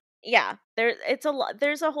know? Yeah, it's a lot.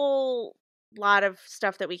 There's a whole lot of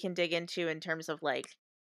stuff that we can dig into in terms of like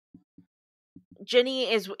Ginny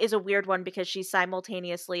is a weird one because she's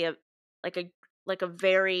simultaneously like a a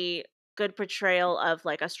very good portrayal of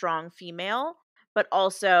like a strong female, but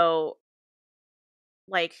also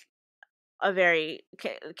like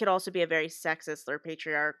could also be a very sexist or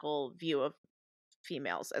patriarchal view of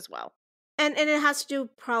females as well. And it has to do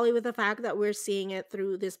probably with the fact that we're seeing it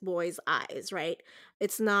through this boy's eyes, right?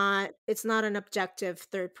 It's not an objective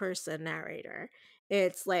third person narrator.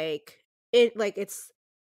 It's like it's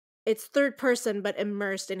third person but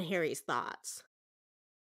immersed in Harry's thoughts.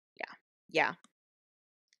 Yeah. Yeah.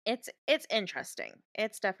 It's interesting.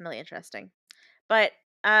 It's definitely interesting. But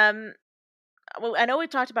well, I know we've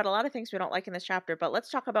talked about a lot of things we don't like in this chapter, but let's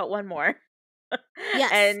talk about one more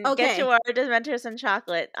Yes. and get to Okay. our Dementors and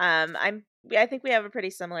chocolate. I think we have a pretty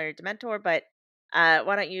similar Dementor, but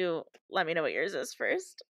why don't you let me know what yours is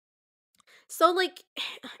first? So, like,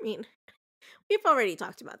 I mean, we've already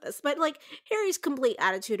talked about this, but like Harry's complete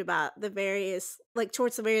attitude about the various, like,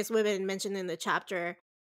 towards the various women mentioned in the chapter,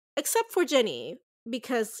 except for Ginny,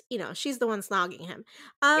 because she's the one snogging him.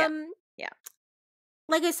 Yeah, Um, yeah,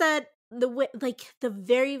 like I said, the way, like the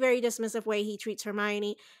very, very dismissive way he treats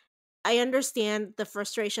Hermione, I understand the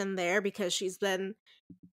frustration there because she's been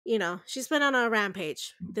on a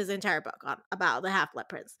rampage this entire book about the Half Blood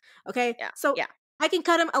Prince. Okay, yeah, so yeah, I can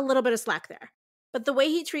cut him a little bit of slack there, but the way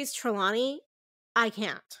he treats Trelawney, I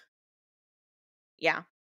can't. yeah.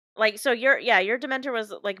 Like, so your Dementor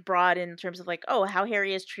was like broad in terms of like, oh, how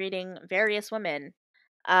Harry is treating various women.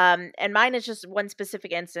 And mine is just one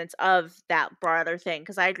specific instance of that broader thing.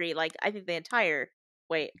 Because I agree, like, I think the entire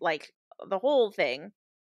like the whole thing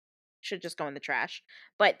should just go in the trash.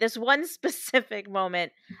 But this one specific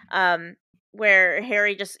moment, where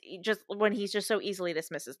Harry just when he's just so easily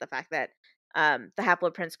dismisses the fact that the Half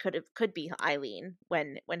Blood Prince could be Eileen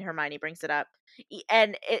when Hermione brings it up,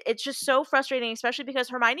 and it's just so frustrating, especially because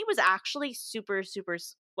Hermione was actually super super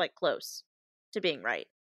like close to being right,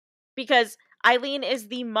 because Eileen is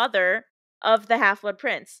the mother of the Half Blood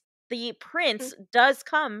Prince. The prince does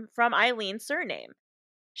come from Eileen's surname.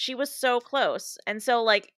 She was so close, and so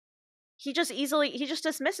like he just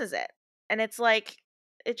dismisses it. And it's like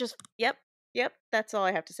it just yep, that's all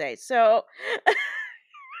I have to say. So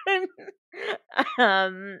do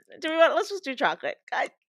we want let's just do chocolate.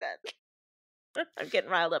 I'm getting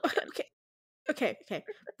riled up again. Okay, okay.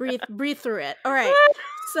 Breathe through it. All right.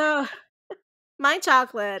 So my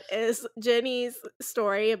chocolate is Jenny's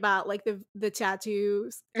story about like the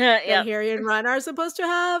tattoos that Yep. Harry and Ron are supposed to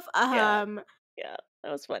have. Yeah. Yeah.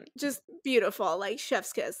 That was fun. Just beautiful, like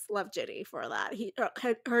chef's kiss. Love Jenny for that.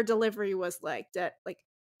 Her delivery was like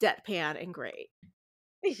deadpan and great.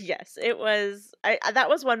 Yes, it was. That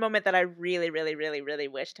was one moment that I really, really, really, really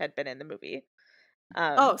wished had been in the movie.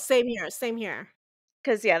 Oh, same here, same here.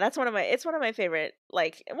 Because yeah, that's one of my favorite,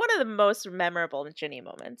 like one of the most memorable Ginny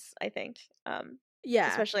moments, I think. Yeah.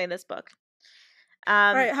 Especially in this book.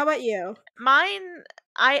 All Um, right. How about you? Mine,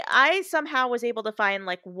 I somehow was able to find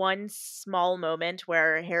like one small moment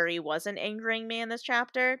where Harry wasn't angering me in this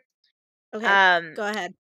chapter. Okay, Um, go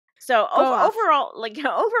ahead. so Go off. overall, like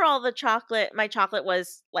overall, my chocolate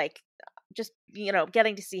was like just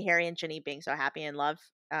getting to see Harry and Ginny being so happy in love.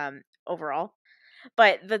 Overall,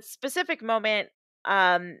 but the specific moment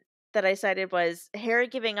that I cited was Harry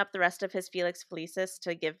giving up the rest of his Felix Felicis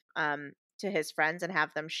to give to his friends and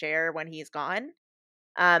have them share when he's gone.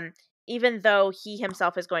 Um, Even though he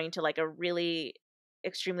himself is going to like a really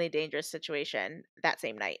extremely dangerous situation that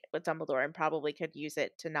same night with Dumbledore and probably could use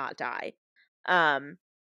it to not die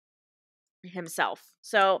himself.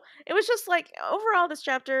 So it was just like overall this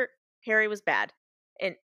chapter, Harry was bad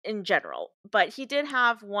in general, but he did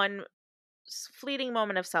have one fleeting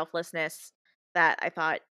moment of selflessness that I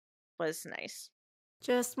thought was nice.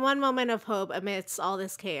 Just one moment of hope amidst all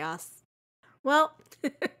this chaos. Well,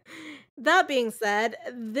 that being said,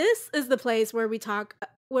 this is the place where we talk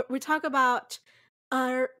about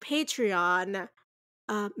our Patreon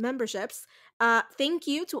memberships. Thank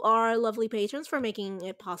you to our lovely patrons for making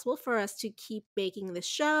it possible for us to keep making this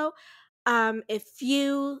show. If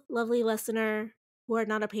you, lovely listener, who are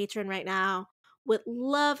not a patron right now, would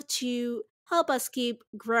love to help us keep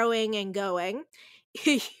growing and going,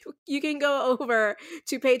 you can go over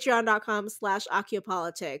to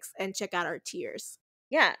patreon.com/occupolitics and check out our tiers.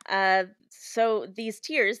 Yeah. So these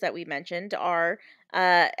tiers that we mentioned are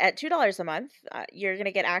at $2 a month. You're going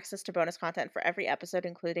to get access to bonus content for every episode,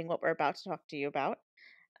 including what we're about to talk to you about.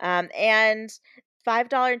 And $5 and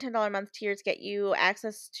 $10 a month tiers get you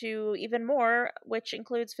access to even more, which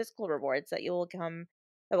includes physical rewards that will come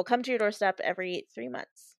to your doorstep every 3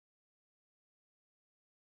 months.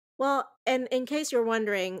 Well, and in case you're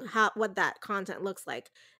wondering what that content looks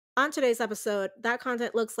like, on today's episode, that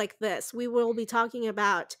content looks like this. We will be talking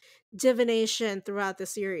about divination throughout the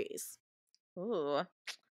series. Ooh,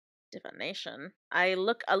 divination. A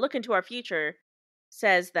look into our future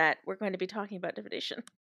says that we're going to be talking about divination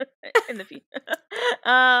in the future.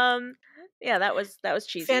 um, yeah, that was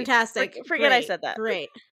cheesy. Fantastic. Forget I Great. said that. Great.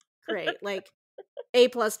 Great. Like A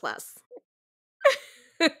plus plus.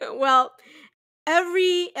 Well,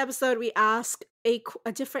 every episode we ask a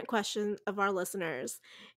different question of our listeners.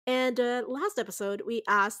 And last episode we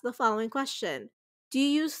asked the following question: do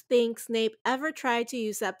you think Snape ever tried to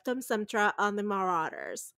use Septum Sumptra on the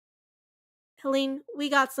Marauders? Helene, we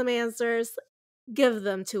got some answers. Give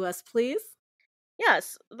them to us, please.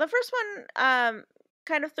 Yes, the first one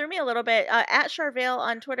kind of threw me a little bit. At Charvale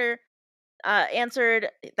on Twitter answered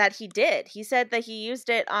that he did. He said that he used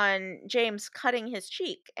it on James cutting his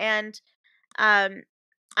cheek, and um,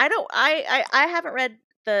 I don't. I haven't read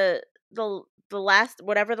the last,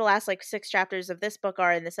 whatever the last like 6 chapters of this book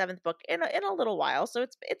are in the 7th book in a little while. So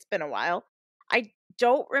it's been a while. I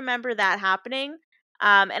don't remember that happening.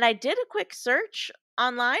 And I did a quick search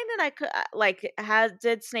online, and I could like has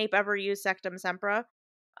did Snape ever use Sectum Sempra?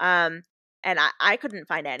 Um, and I couldn't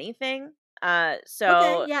find anything. Okay,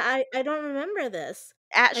 So yeah, I don't remember this.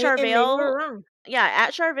 at And maybe Charvale, we're wrong. yeah,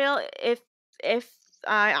 at Charvale, if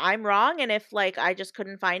I'm wrong, and if like I just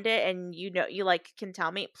couldn't find it, and you like can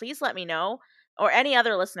tell me, please let me know. Or any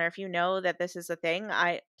other listener, if you know that this is a thing,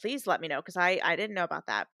 I please let me know, because I didn't know about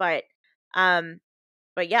that. Um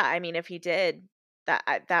but yeah, I mean, if he did,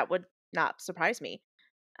 that would not surprise me.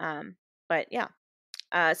 But yeah,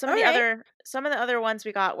 All right. some of the other ones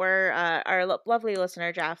we got were our lovely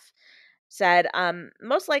listener Jeff said,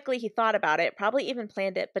 most likely he thought about it, probably even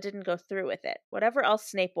planned it, but didn't go through with it. Whatever else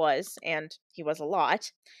Snape was, and he was a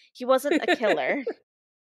lot, he wasn't a killer.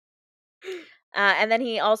 And then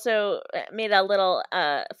he also made a little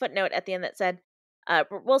footnote at the end that said,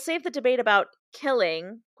 we'll save the debate about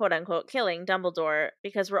killing, quote unquote, killing Dumbledore,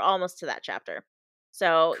 because we're almost to that chapter.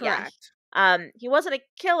 So yeah, Correct. he wasn't a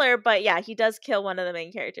killer, but yeah, he does kill one of the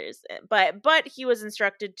main characters. But he was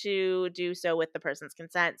instructed to do so with the person's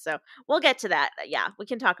consent. So we'll get to that. Yeah, we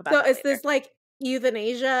can talk about So that is later. this like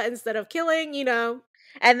euthanasia instead of killing?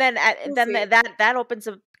 And then We'll then see. that opens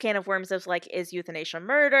a can of worms of like, is euthanasia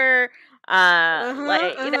murder? Uh-huh,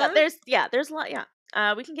 Like, uh-huh. there's a lot. Yeah,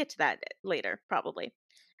 we can get to that later probably.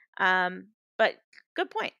 But good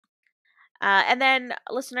point. And then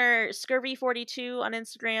listener Scurvy42 on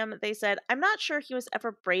Instagram, they said, I'm not sure he was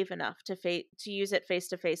ever brave enough to use it face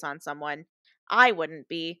to face on someone. I wouldn't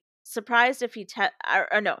be surprised if he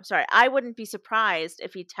or no, sorry, I wouldn't be surprised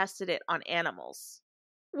if he tested it on animals.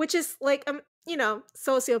 Which is like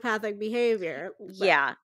sociopathic behavior, but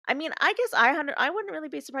Yeah. I mean, I guess I wouldn't really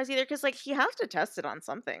be surprised either, because like he has to test it on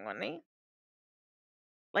something, wouldn't he?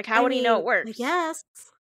 Like, how I would he know it mean, I works? guess.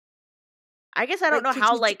 I guess I don't Like, know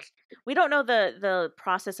how, like, we don't know the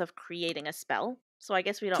process of creating a spell, so I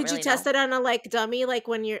guess we don't could you really test know. it on a like dummy, like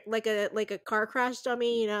when you're like a car crash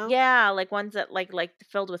dummy? Yeah, like ones that like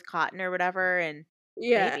filled with cotton or whatever, and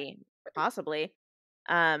Yeah. maybe, possibly.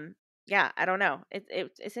 Um, yeah, I don't know.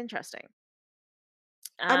 It's interesting.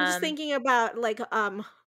 I'm just Um, thinking about like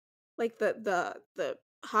the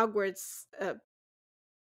Hogwarts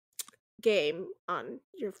game on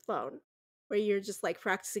your phone where you're just like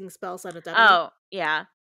practicing spells on a dummy. oh yeah,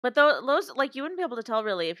 but those, like, you wouldn't be able to tell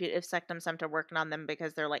really if Sectum Sempra working on them,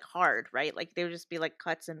 because they're like hard, right? Like they would just be like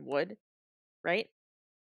cuts in wood, right?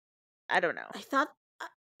 I don't know. I thought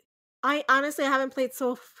I honestly haven't played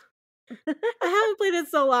I haven't played it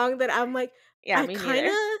so long that I'm like Yeah, I me kind neither.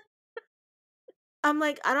 of I'm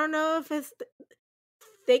like I don't know if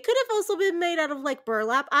they could have also been made out of like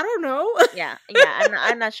burlap. I don't know. Yeah,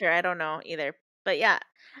 I'm not sure. I don't know either. But yeah,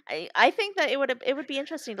 I think that it would be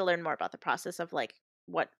interesting to learn more about the process of like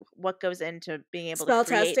what goes into being able to Spell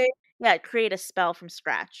create, testing. yeah, create a spell from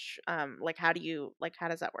scratch. Like how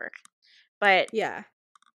does that work? But Yeah.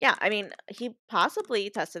 yeah, I mean, he possibly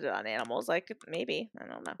tested it on animals. Like, maybe, I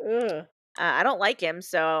don't know. Ugh. I don't like him,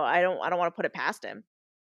 so I don't want to put it past him.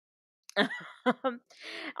 All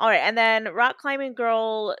right, and then Rock Climbing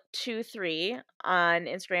Girl 23 on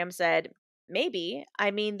Instagram said, maybe. I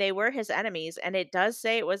mean, they were his enemies, and it does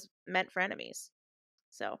say it was meant for enemies.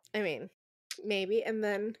 So, I mean, maybe. And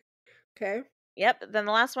then okay. yep. Then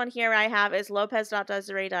the last one here I have is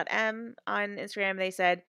Lopez.Desiree.m on Instagram. They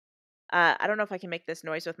said, I don't know if I can make this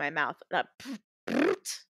noise with my mouth.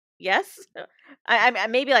 Yes. I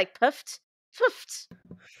maybe like puffed, puffed,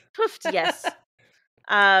 puffed. Yes.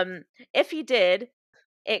 If he did,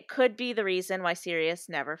 it could be the reason why Sirius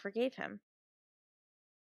never forgave him.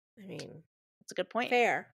 I mean, That's a good point.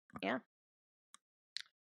 fair. Yeah.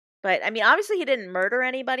 But I mean, obviously he didn't murder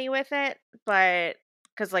anybody with it, but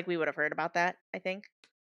because like we would have heard about that, I think.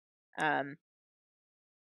 Um,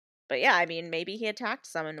 but yeah, I mean, maybe he attacked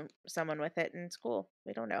someone with it in school.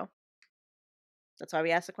 We don't know. That's why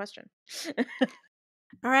we asked the question.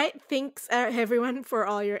 All right. Thanks, everyone, for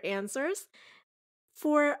all your answers.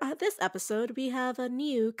 For this episode, we have a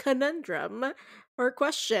new conundrum or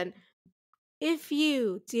question. If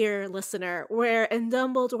you, dear listener, were in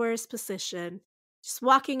Dumbledore's position, just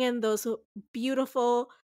walking in those beautiful,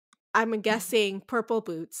 I'm guessing, purple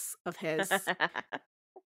boots of his,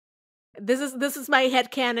 This is my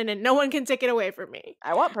headcanon, and no one can take it away from me.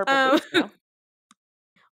 I want purple Um, boots now.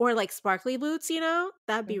 or like sparkly boots,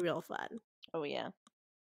 that'd be Mm. real fun. Oh yeah.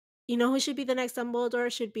 You know who should be the next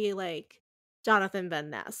Dumbledore? Should be like Jonathan Van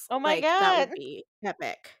Ness. Oh my Like that god. would be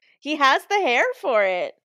epic. He has the hair for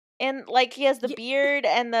it. And like he has the Yeah, beard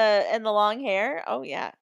and the long hair. Oh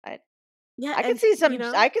yeah. I yeah, I could and see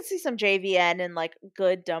some JVN and like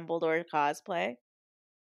good Dumbledore cosplay.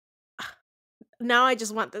 now I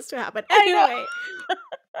just want this to happen. I know. Anyway,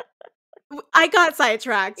 I got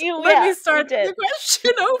sidetracked. Let Yeah, me we start did. the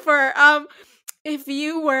question over. If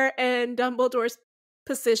you were in Dumbledore's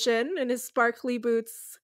position in his sparkly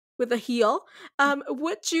boots with a heel,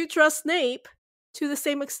 would you trust Snape to the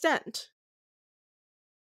same extent?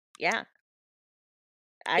 Yeah.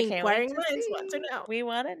 I can't wait Inquiring to minds want to see. know. We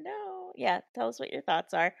want to know. Yeah, tell us what your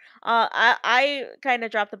thoughts are. I kind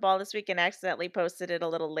of dropped the ball this week and accidentally posted it a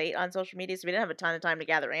little late on social media, so we didn't have a ton of time to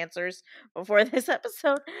gather answers before this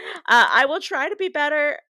episode. I will try to be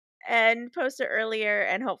better and post it earlier,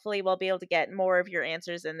 and hopefully we'll be able to get more of your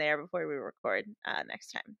answers in there before we record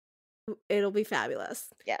next time. It'll be fabulous.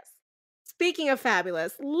 Yes. Speaking of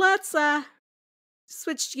fabulous, let's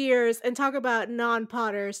switch gears and talk about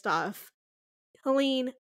non-Potter stuff.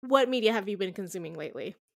 Helene, what media have you been consuming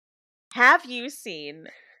lately? Have you seen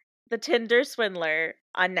The Tinder Swindler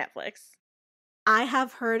on Netflix? I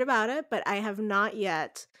have heard about it, but I have not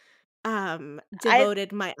yet I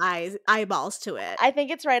devoted my eyeballs to it. I think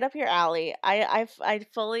it's right up your alley. I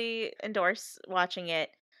fully endorse watching it.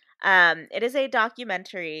 It is a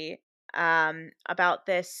documentary about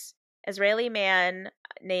this Israeli man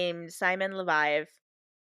named Simon Leviv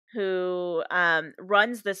who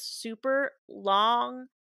runs this super long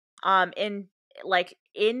in like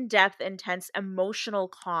in-depth intense emotional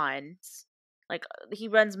cons. Like he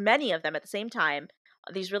runs many of them at the same time.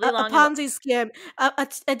 These really A long Ponzi scheme,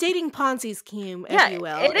 a dating Ponzi scheme, if Yeah, you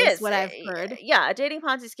will, it is is. what I've heard. Yeah, a dating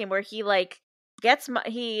Ponzi scheme where he like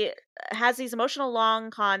he has these emotional long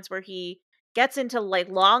cons where he gets into like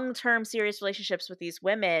long-term serious relationships with these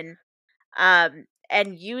women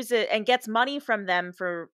and use it and gets money from them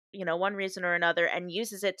for, one reason or another and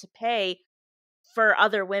uses it to pay for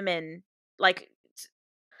other women like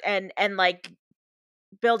and like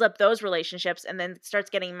build up those relationships and then starts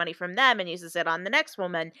getting money from them and uses it on the next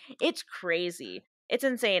woman. It's crazy. It's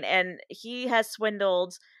insane. And he has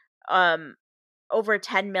swindled um over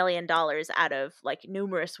 $10 million out of like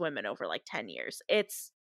numerous women over like 10 years.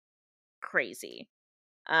 It's crazy.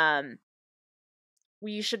 Um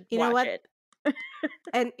you should You know watch what? it.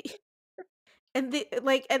 And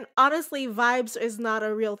and honestly, vibes is not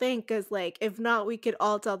a real thing because like if not, we could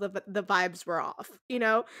all tell the vibes were off.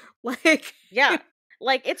 Like Yeah.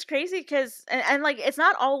 Like it's crazy cuz and like it's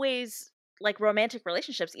not always like romantic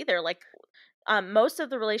relationships either. Like most of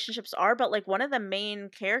the relationships are, but like one of the main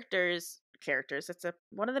characters it's a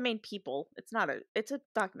one of the main people, it's a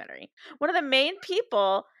documentary, one of the main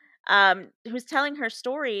people who's telling her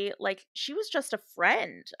story, like she was just a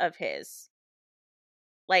friend of his,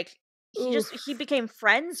 like he oof, became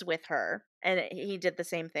friends with her and he did the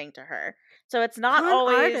same thing to her. So con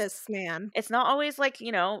artists, man. it's not always like,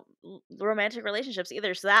 romantic relationships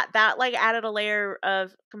either, so that like added a layer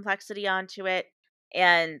of complexity onto it.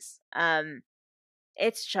 And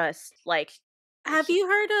it's just like Have he you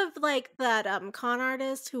heard of like that con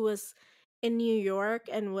artist who was in New York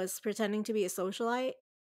and was pretending to be a socialite?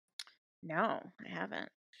 No, I haven't.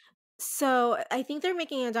 So I think they're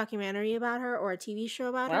making a documentary about her or a TV show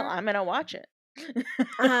about Well, her. I'm gonna watch it.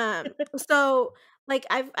 So like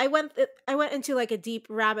I went into like a deep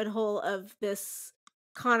rabbit hole of this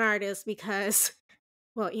con artist because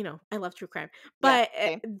well, I love true crime. Yeah, But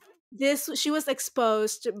same. this she was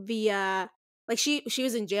exposed via like she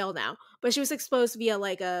was in jail now, but she was exposed via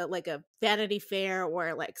like a Vanity Fair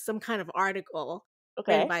or like some kind of article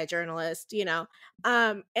written Okay. by a journalist,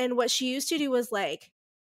 and what she used to do was like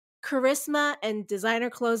charisma and designer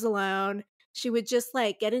clothes alone, she would just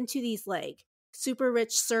like get into these like super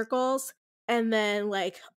rich circles and then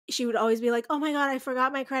like she would always be like, "Oh my god, I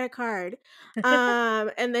forgot my credit card."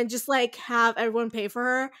 And then just like have everyone pay for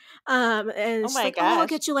her. And Oh she's my like, "Oh, I'll gosh.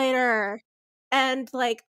 get you later." And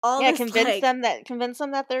like all Yeah, this like convince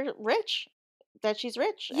them that they're rich, that she's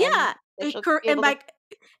rich, and yeah, that she'll be and able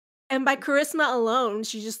to. by charisma alone,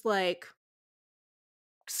 she just like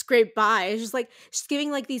scrape by. It's just like she's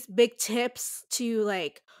giving like these big tips to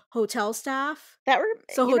like hotel staff. That were,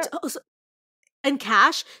 So and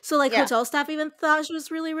cash. So like yeah, hotel staff even thought she was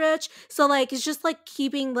really rich. So like it's just like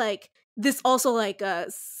keeping like this also like a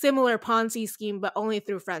similar Ponzi scheme but only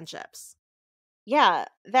through friendships. yeah.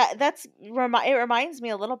 It reminds me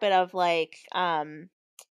a little bit of like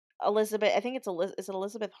Elizabeth. I think it's is it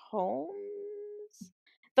Elizabeth Holmes?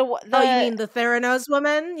 The Oh, you the mean the Theranos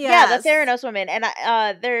woman? Yeah, the Yes. Theranos woman, and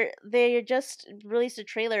they just released a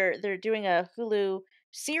trailer. They're doing a Hulu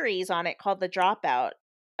series on it called The Dropout.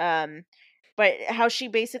 Um, but how she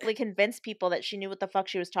basically convinced people that she knew what the fuck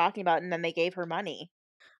she was talking about, and then they gave her money.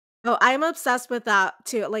 Oh, I'm obsessed with that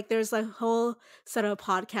too. Like, there's a whole set of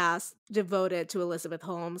podcasts devoted to Elizabeth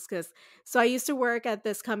Holmes because so I used to work at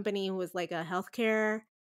this company who was like a healthcare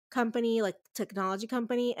company, like technology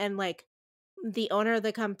company, and like the owner of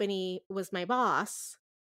the company was my boss.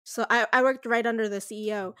 So I worked right under the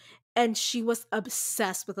CEO, and she was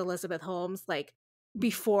obsessed with Elizabeth Holmes, like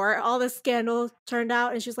before all this scandal turned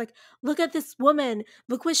out. And she was like, look at this woman,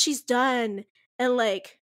 look what she's done. And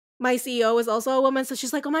like my CEO is also a woman. So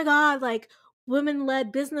she's like, oh my God, like women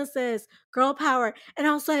led businesses, girl power. And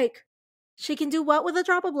I was like, she can do what with a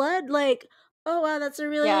drop of blood? Like, oh wow, that's a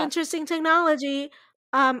really Yeah, interesting technology.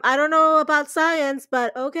 I don't know about science,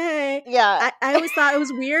 but okay. yeah, I always thought it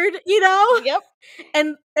was weird, you know? yep,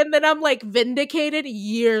 And then I'm like vindicated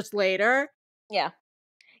years later. yeah,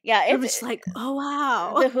 yeah. I'm just like, oh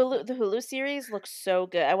wow. The Hulu series looks so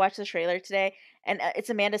good. I watched the trailer today, and it's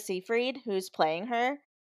Amanda Seyfried who's playing her,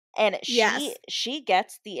 and Yes. she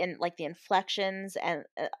gets the inflections and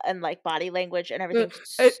like body language and Uh, everything.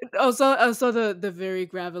 also the very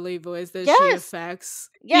gravelly voice that she Yes, affects.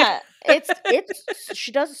 Yeah. yeah,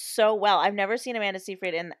 she does so well. I've never seen Amanda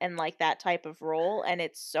Seyfried in like that type of role, and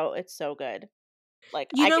it's so good.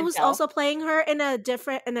 Like You I know can who's tell. also playing her in a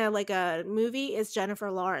different in a like a movie is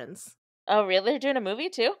Jennifer Lawrence. Oh, really? They're doing a movie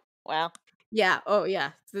too? Wow. Yeah. Oh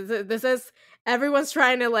yeah. This is everyone's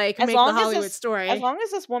trying to like make the Hollywood As story. long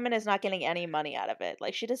as this woman is not getting any money out of it,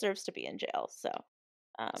 like she deserves to be in jail. So,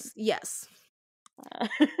 um, Yes. uh,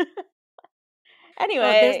 Oh,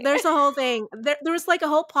 anyway, there's a whole thing. There was like a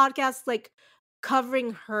whole podcast like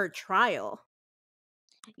covering her trial.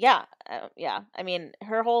 yeah, yeah. I mean,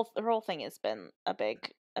 her whole thing has been a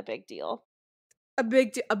big deal. A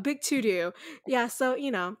big to do. Yeah, so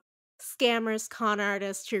you know, scammers, con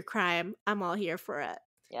artists, true crime. I'm all here for it.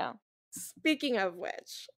 Yeah. Speaking of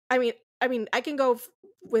which, I mean, I can go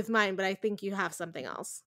with mine, but I think you have something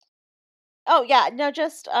else. Oh yeah, no,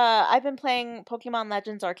 just I've been playing Pokemon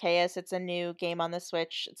Legends Arceus. It's a new game on the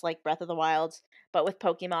Switch. It's like Breath of the Wild, but with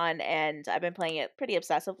Pokemon, and I've been playing it pretty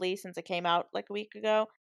obsessively since it came out like a week ago.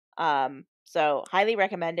 So highly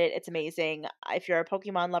recommend it. It's amazing. If you're a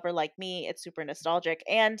Pokemon lover like me, it's super nostalgic.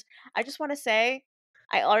 And I just want to say,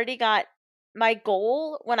 I already got my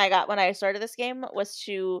goal when I started this game was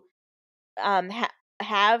to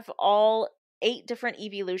have all 8 different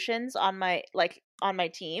evolutions on my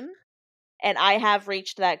team, and I have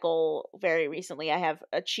reached that goal very recently. I have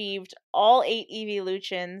achieved all 8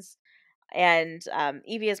 evolutions, and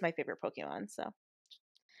Eevee is my favorite Pokemon.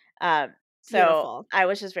 Um, so Beautiful. I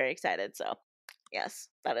was just very excited. So, yes,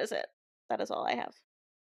 that is it. That is all I have.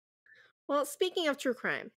 Well, speaking of true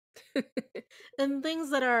crime and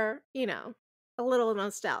things that are, you know, a little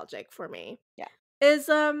nostalgic for me, Yeah. is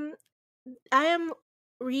I am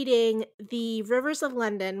reading The Rivers of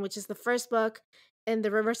London, which is the first book in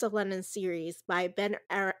the Rivers of London series by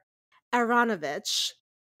Aronovich.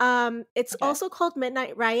 It's Okay. also called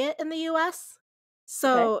Midnight Riot in the US.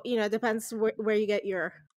 Okay. So, you know, it depends where you get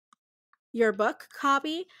your book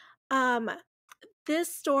copy. Um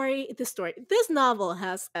this novel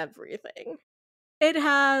has everything. It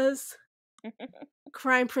has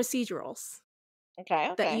crime procedurals Okay.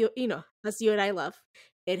 that Okay. you know, as you and I love.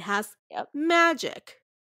 It has Yep. magic.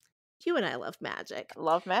 You and I love magic.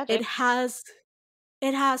 Love It magic. has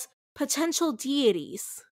it has potential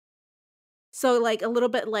deities. So like a little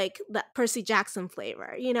bit like that Percy Jackson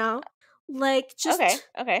flavor, you know? Like Okay. just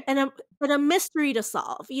Okay. and a mystery to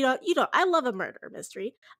solve. You know, I love a murder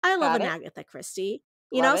mystery. I love Got an it. Agatha Christie.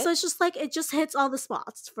 You Love know, so it. it's just like it just hits all the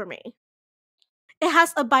spots for me. It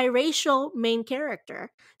has a biracial main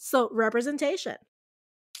character. So representation.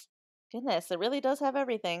 Goodness, it really does have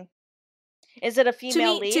everything. Is it a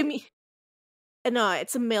female To lead? me no,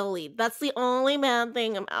 it's a male lead. That's the only bad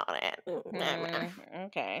thing about it. Hmm.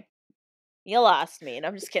 Okay. You lost me. No,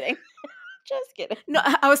 I'm just kidding. Just kidding. No,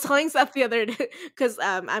 I was telling Seth the other day because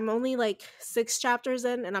I'm only like 6 chapters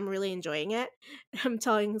in and I'm really enjoying it. I'm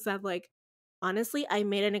telling Seth like, honestly, I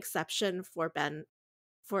made an exception for Ben,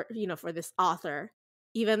 for you know, for this author,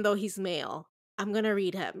 even though he's male. I'm gonna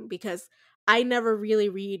read him because I never really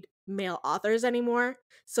read male authors anymore.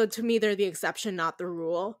 So to me, they're the exception, not the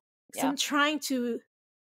rule. Because Yeah. I'm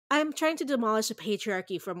trying to demolish the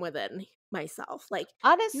patriarchy from within myself. Like,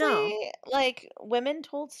 no, Honestly, like women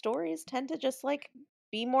told stories tend to just like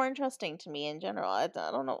be more interesting to me in general. I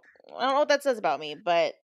don't know. I don't know what that says about me,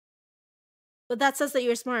 but But that says that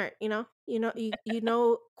you're smart, you know? You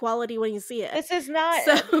know quality when you see it. This is not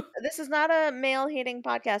So this is not a male hating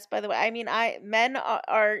podcast, by the way. I mean, men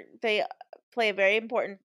are they play a very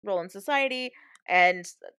important role in society, and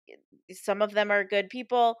some of them are good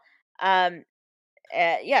people. Um,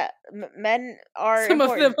 yeah, men are some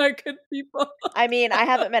of them important. are good people. I mean, I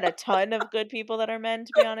haven't met a ton of good people that are men,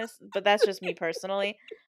 to be honest, but that's just me personally.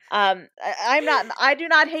 I'm not. I do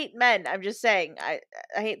not hate men. I'm just saying I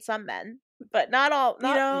hate some men, but not all. You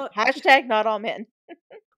Not know, hashtag not all men.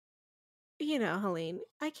 Helene,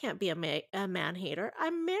 I can't be a man hater.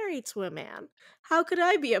 I'm married to a man. How could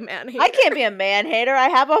I be a man I hater? can't be a man hater. I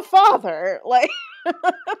have a father. Like,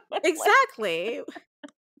 Exactly.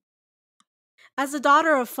 As a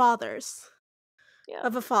daughter of fathers, yeah.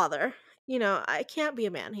 of a father, I can't be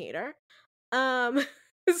a man hater. Um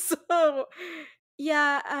so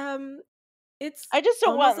yeah, it's I just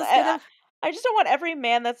don't almost want. as good of I just don't want every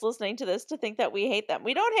man that's listening to this to think that we hate them.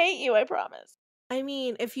 We don't hate you. I promise. I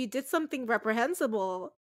mean, if you did something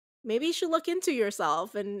reprehensible, maybe you should look into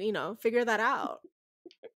yourself and, figure that out.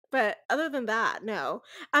 But other than that, no.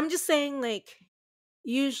 I'm just saying, like,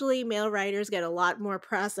 usually male writers get a lot more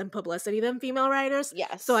press and publicity than female writers. So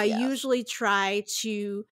Yes. I Yes. usually try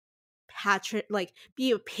to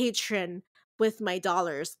be a patron with my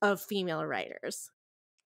dollars of female writers.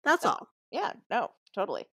 That's No. all. Yeah. No.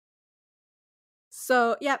 Totally.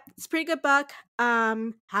 So yeah, it's a pretty good book.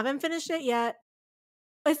 Haven't finished it yet.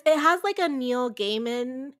 It has like a Neil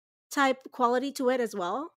Gaiman type quality to it as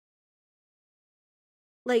well.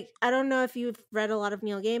 Like, I don't know if you've read a lot of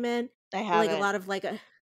Neil Gaiman, I like a haven't. lot of like a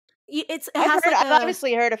it has like I've a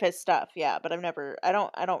obviously heard of his stuff. Yeah, but I've never. I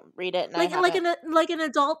don't read it, and I haven't. like an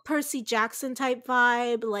adult Percy Jackson type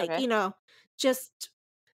vibe, like, Okay. just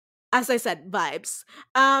as I said, vibes.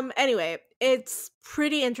 Anyway, it's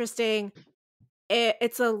pretty interesting.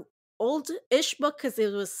 It's a old-ish book because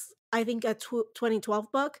it was, I think, a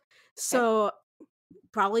 2012 book. Okay. So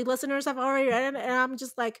probably listeners have already read it, and I'm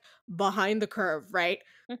just like behind the curve, right?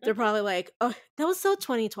 They're probably like, "Oh, that was so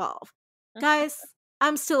 2012." Guys,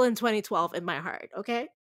 I'm still in 2012 in my heart, okay?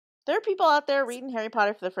 There are people out there reading Harry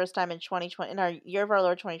Potter for the first time in 2020, in our year of our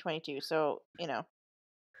Lord 2022. So what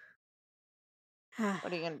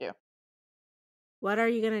are you gonna do? What are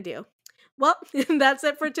you gonna do? Well, that's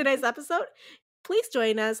it for today's episode. Please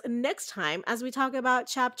join us next time as we talk about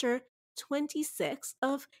chapter 26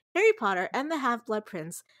 of Harry Potter and the Half-Blood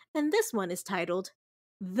Prince, and this one is titled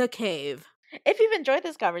The Cave. If you've enjoyed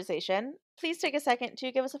this conversation, please take a second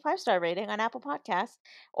to give us a 5-star rating on Apple Podcasts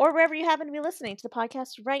or wherever you happen to be listening to the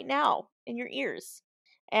podcast right now in your ears.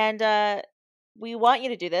 And we want you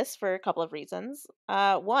to do this for a couple of reasons.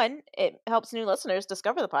 One, it helps new listeners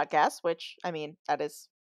discover the podcast, which, I mean, that is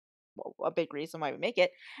a big reason why we make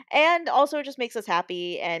it. And also it just makes us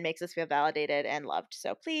happy and makes us feel validated and loved.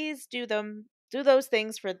 So please do those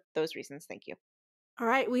things for those reasons. Thank you. All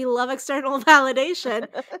right, we love external validation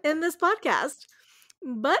in this podcast.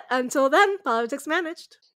 But until then, politics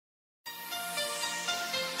managed.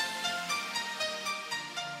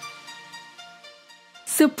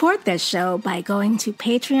 Support this show by going to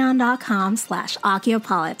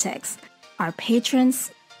patreon.com/Occhiopolitics. Our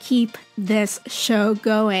patrons keep this show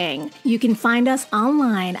going. You can find us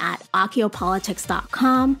online at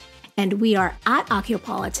Occhiopolitics.com, and we are at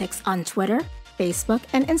Occhiopolitics on Twitter, Facebook,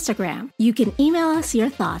 and Instagram. You can email us your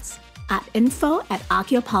thoughts at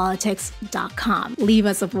info@Occhiopolitics.com. Leave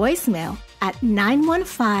us a voicemail at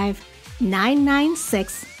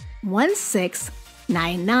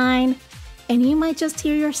 915-996-1699, and you might just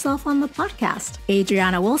hear yourself on the podcast.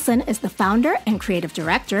 Adriana Wilson is the founder and creative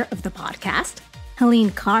director of the podcast. Helene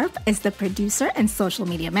Karp is the producer and social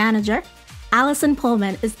media manager. Allison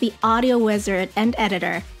Pullman is the audio wizard and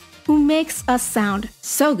editor who makes us sound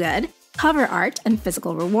so good. Cover art and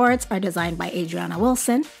physical rewards are designed by Adriana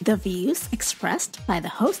Wilson. The views expressed by the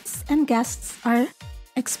hosts and guests are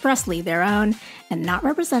expressly their own and not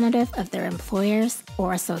representative of their employers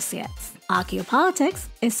or associates. Occhiopolitics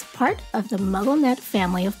is part of the MuggleNet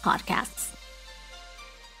family of podcasts.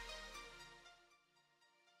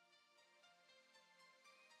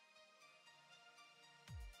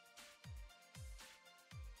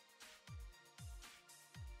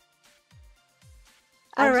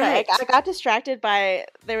 I'm sorry, right. I got distracted by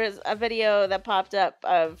there was a video that popped up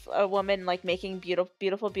of a woman like making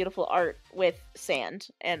beautiful art with sand,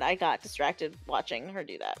 and I got distracted watching her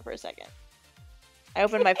do that for a second. I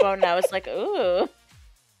opened my phone and I was like, "Ooh,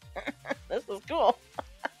 this is cool."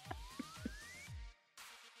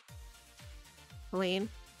 Helene,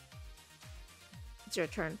 it's your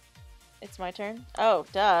turn. It's my turn. Oh,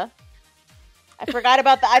 duh! I forgot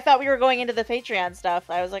about that. I thought we were going into the Patreon stuff.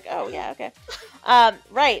 I was like, "Oh yeah, okay."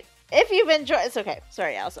 Right. If you've enjoyed, it's okay.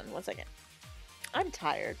 Sorry, Allison. 1 second. I'm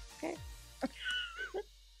tired. Okay.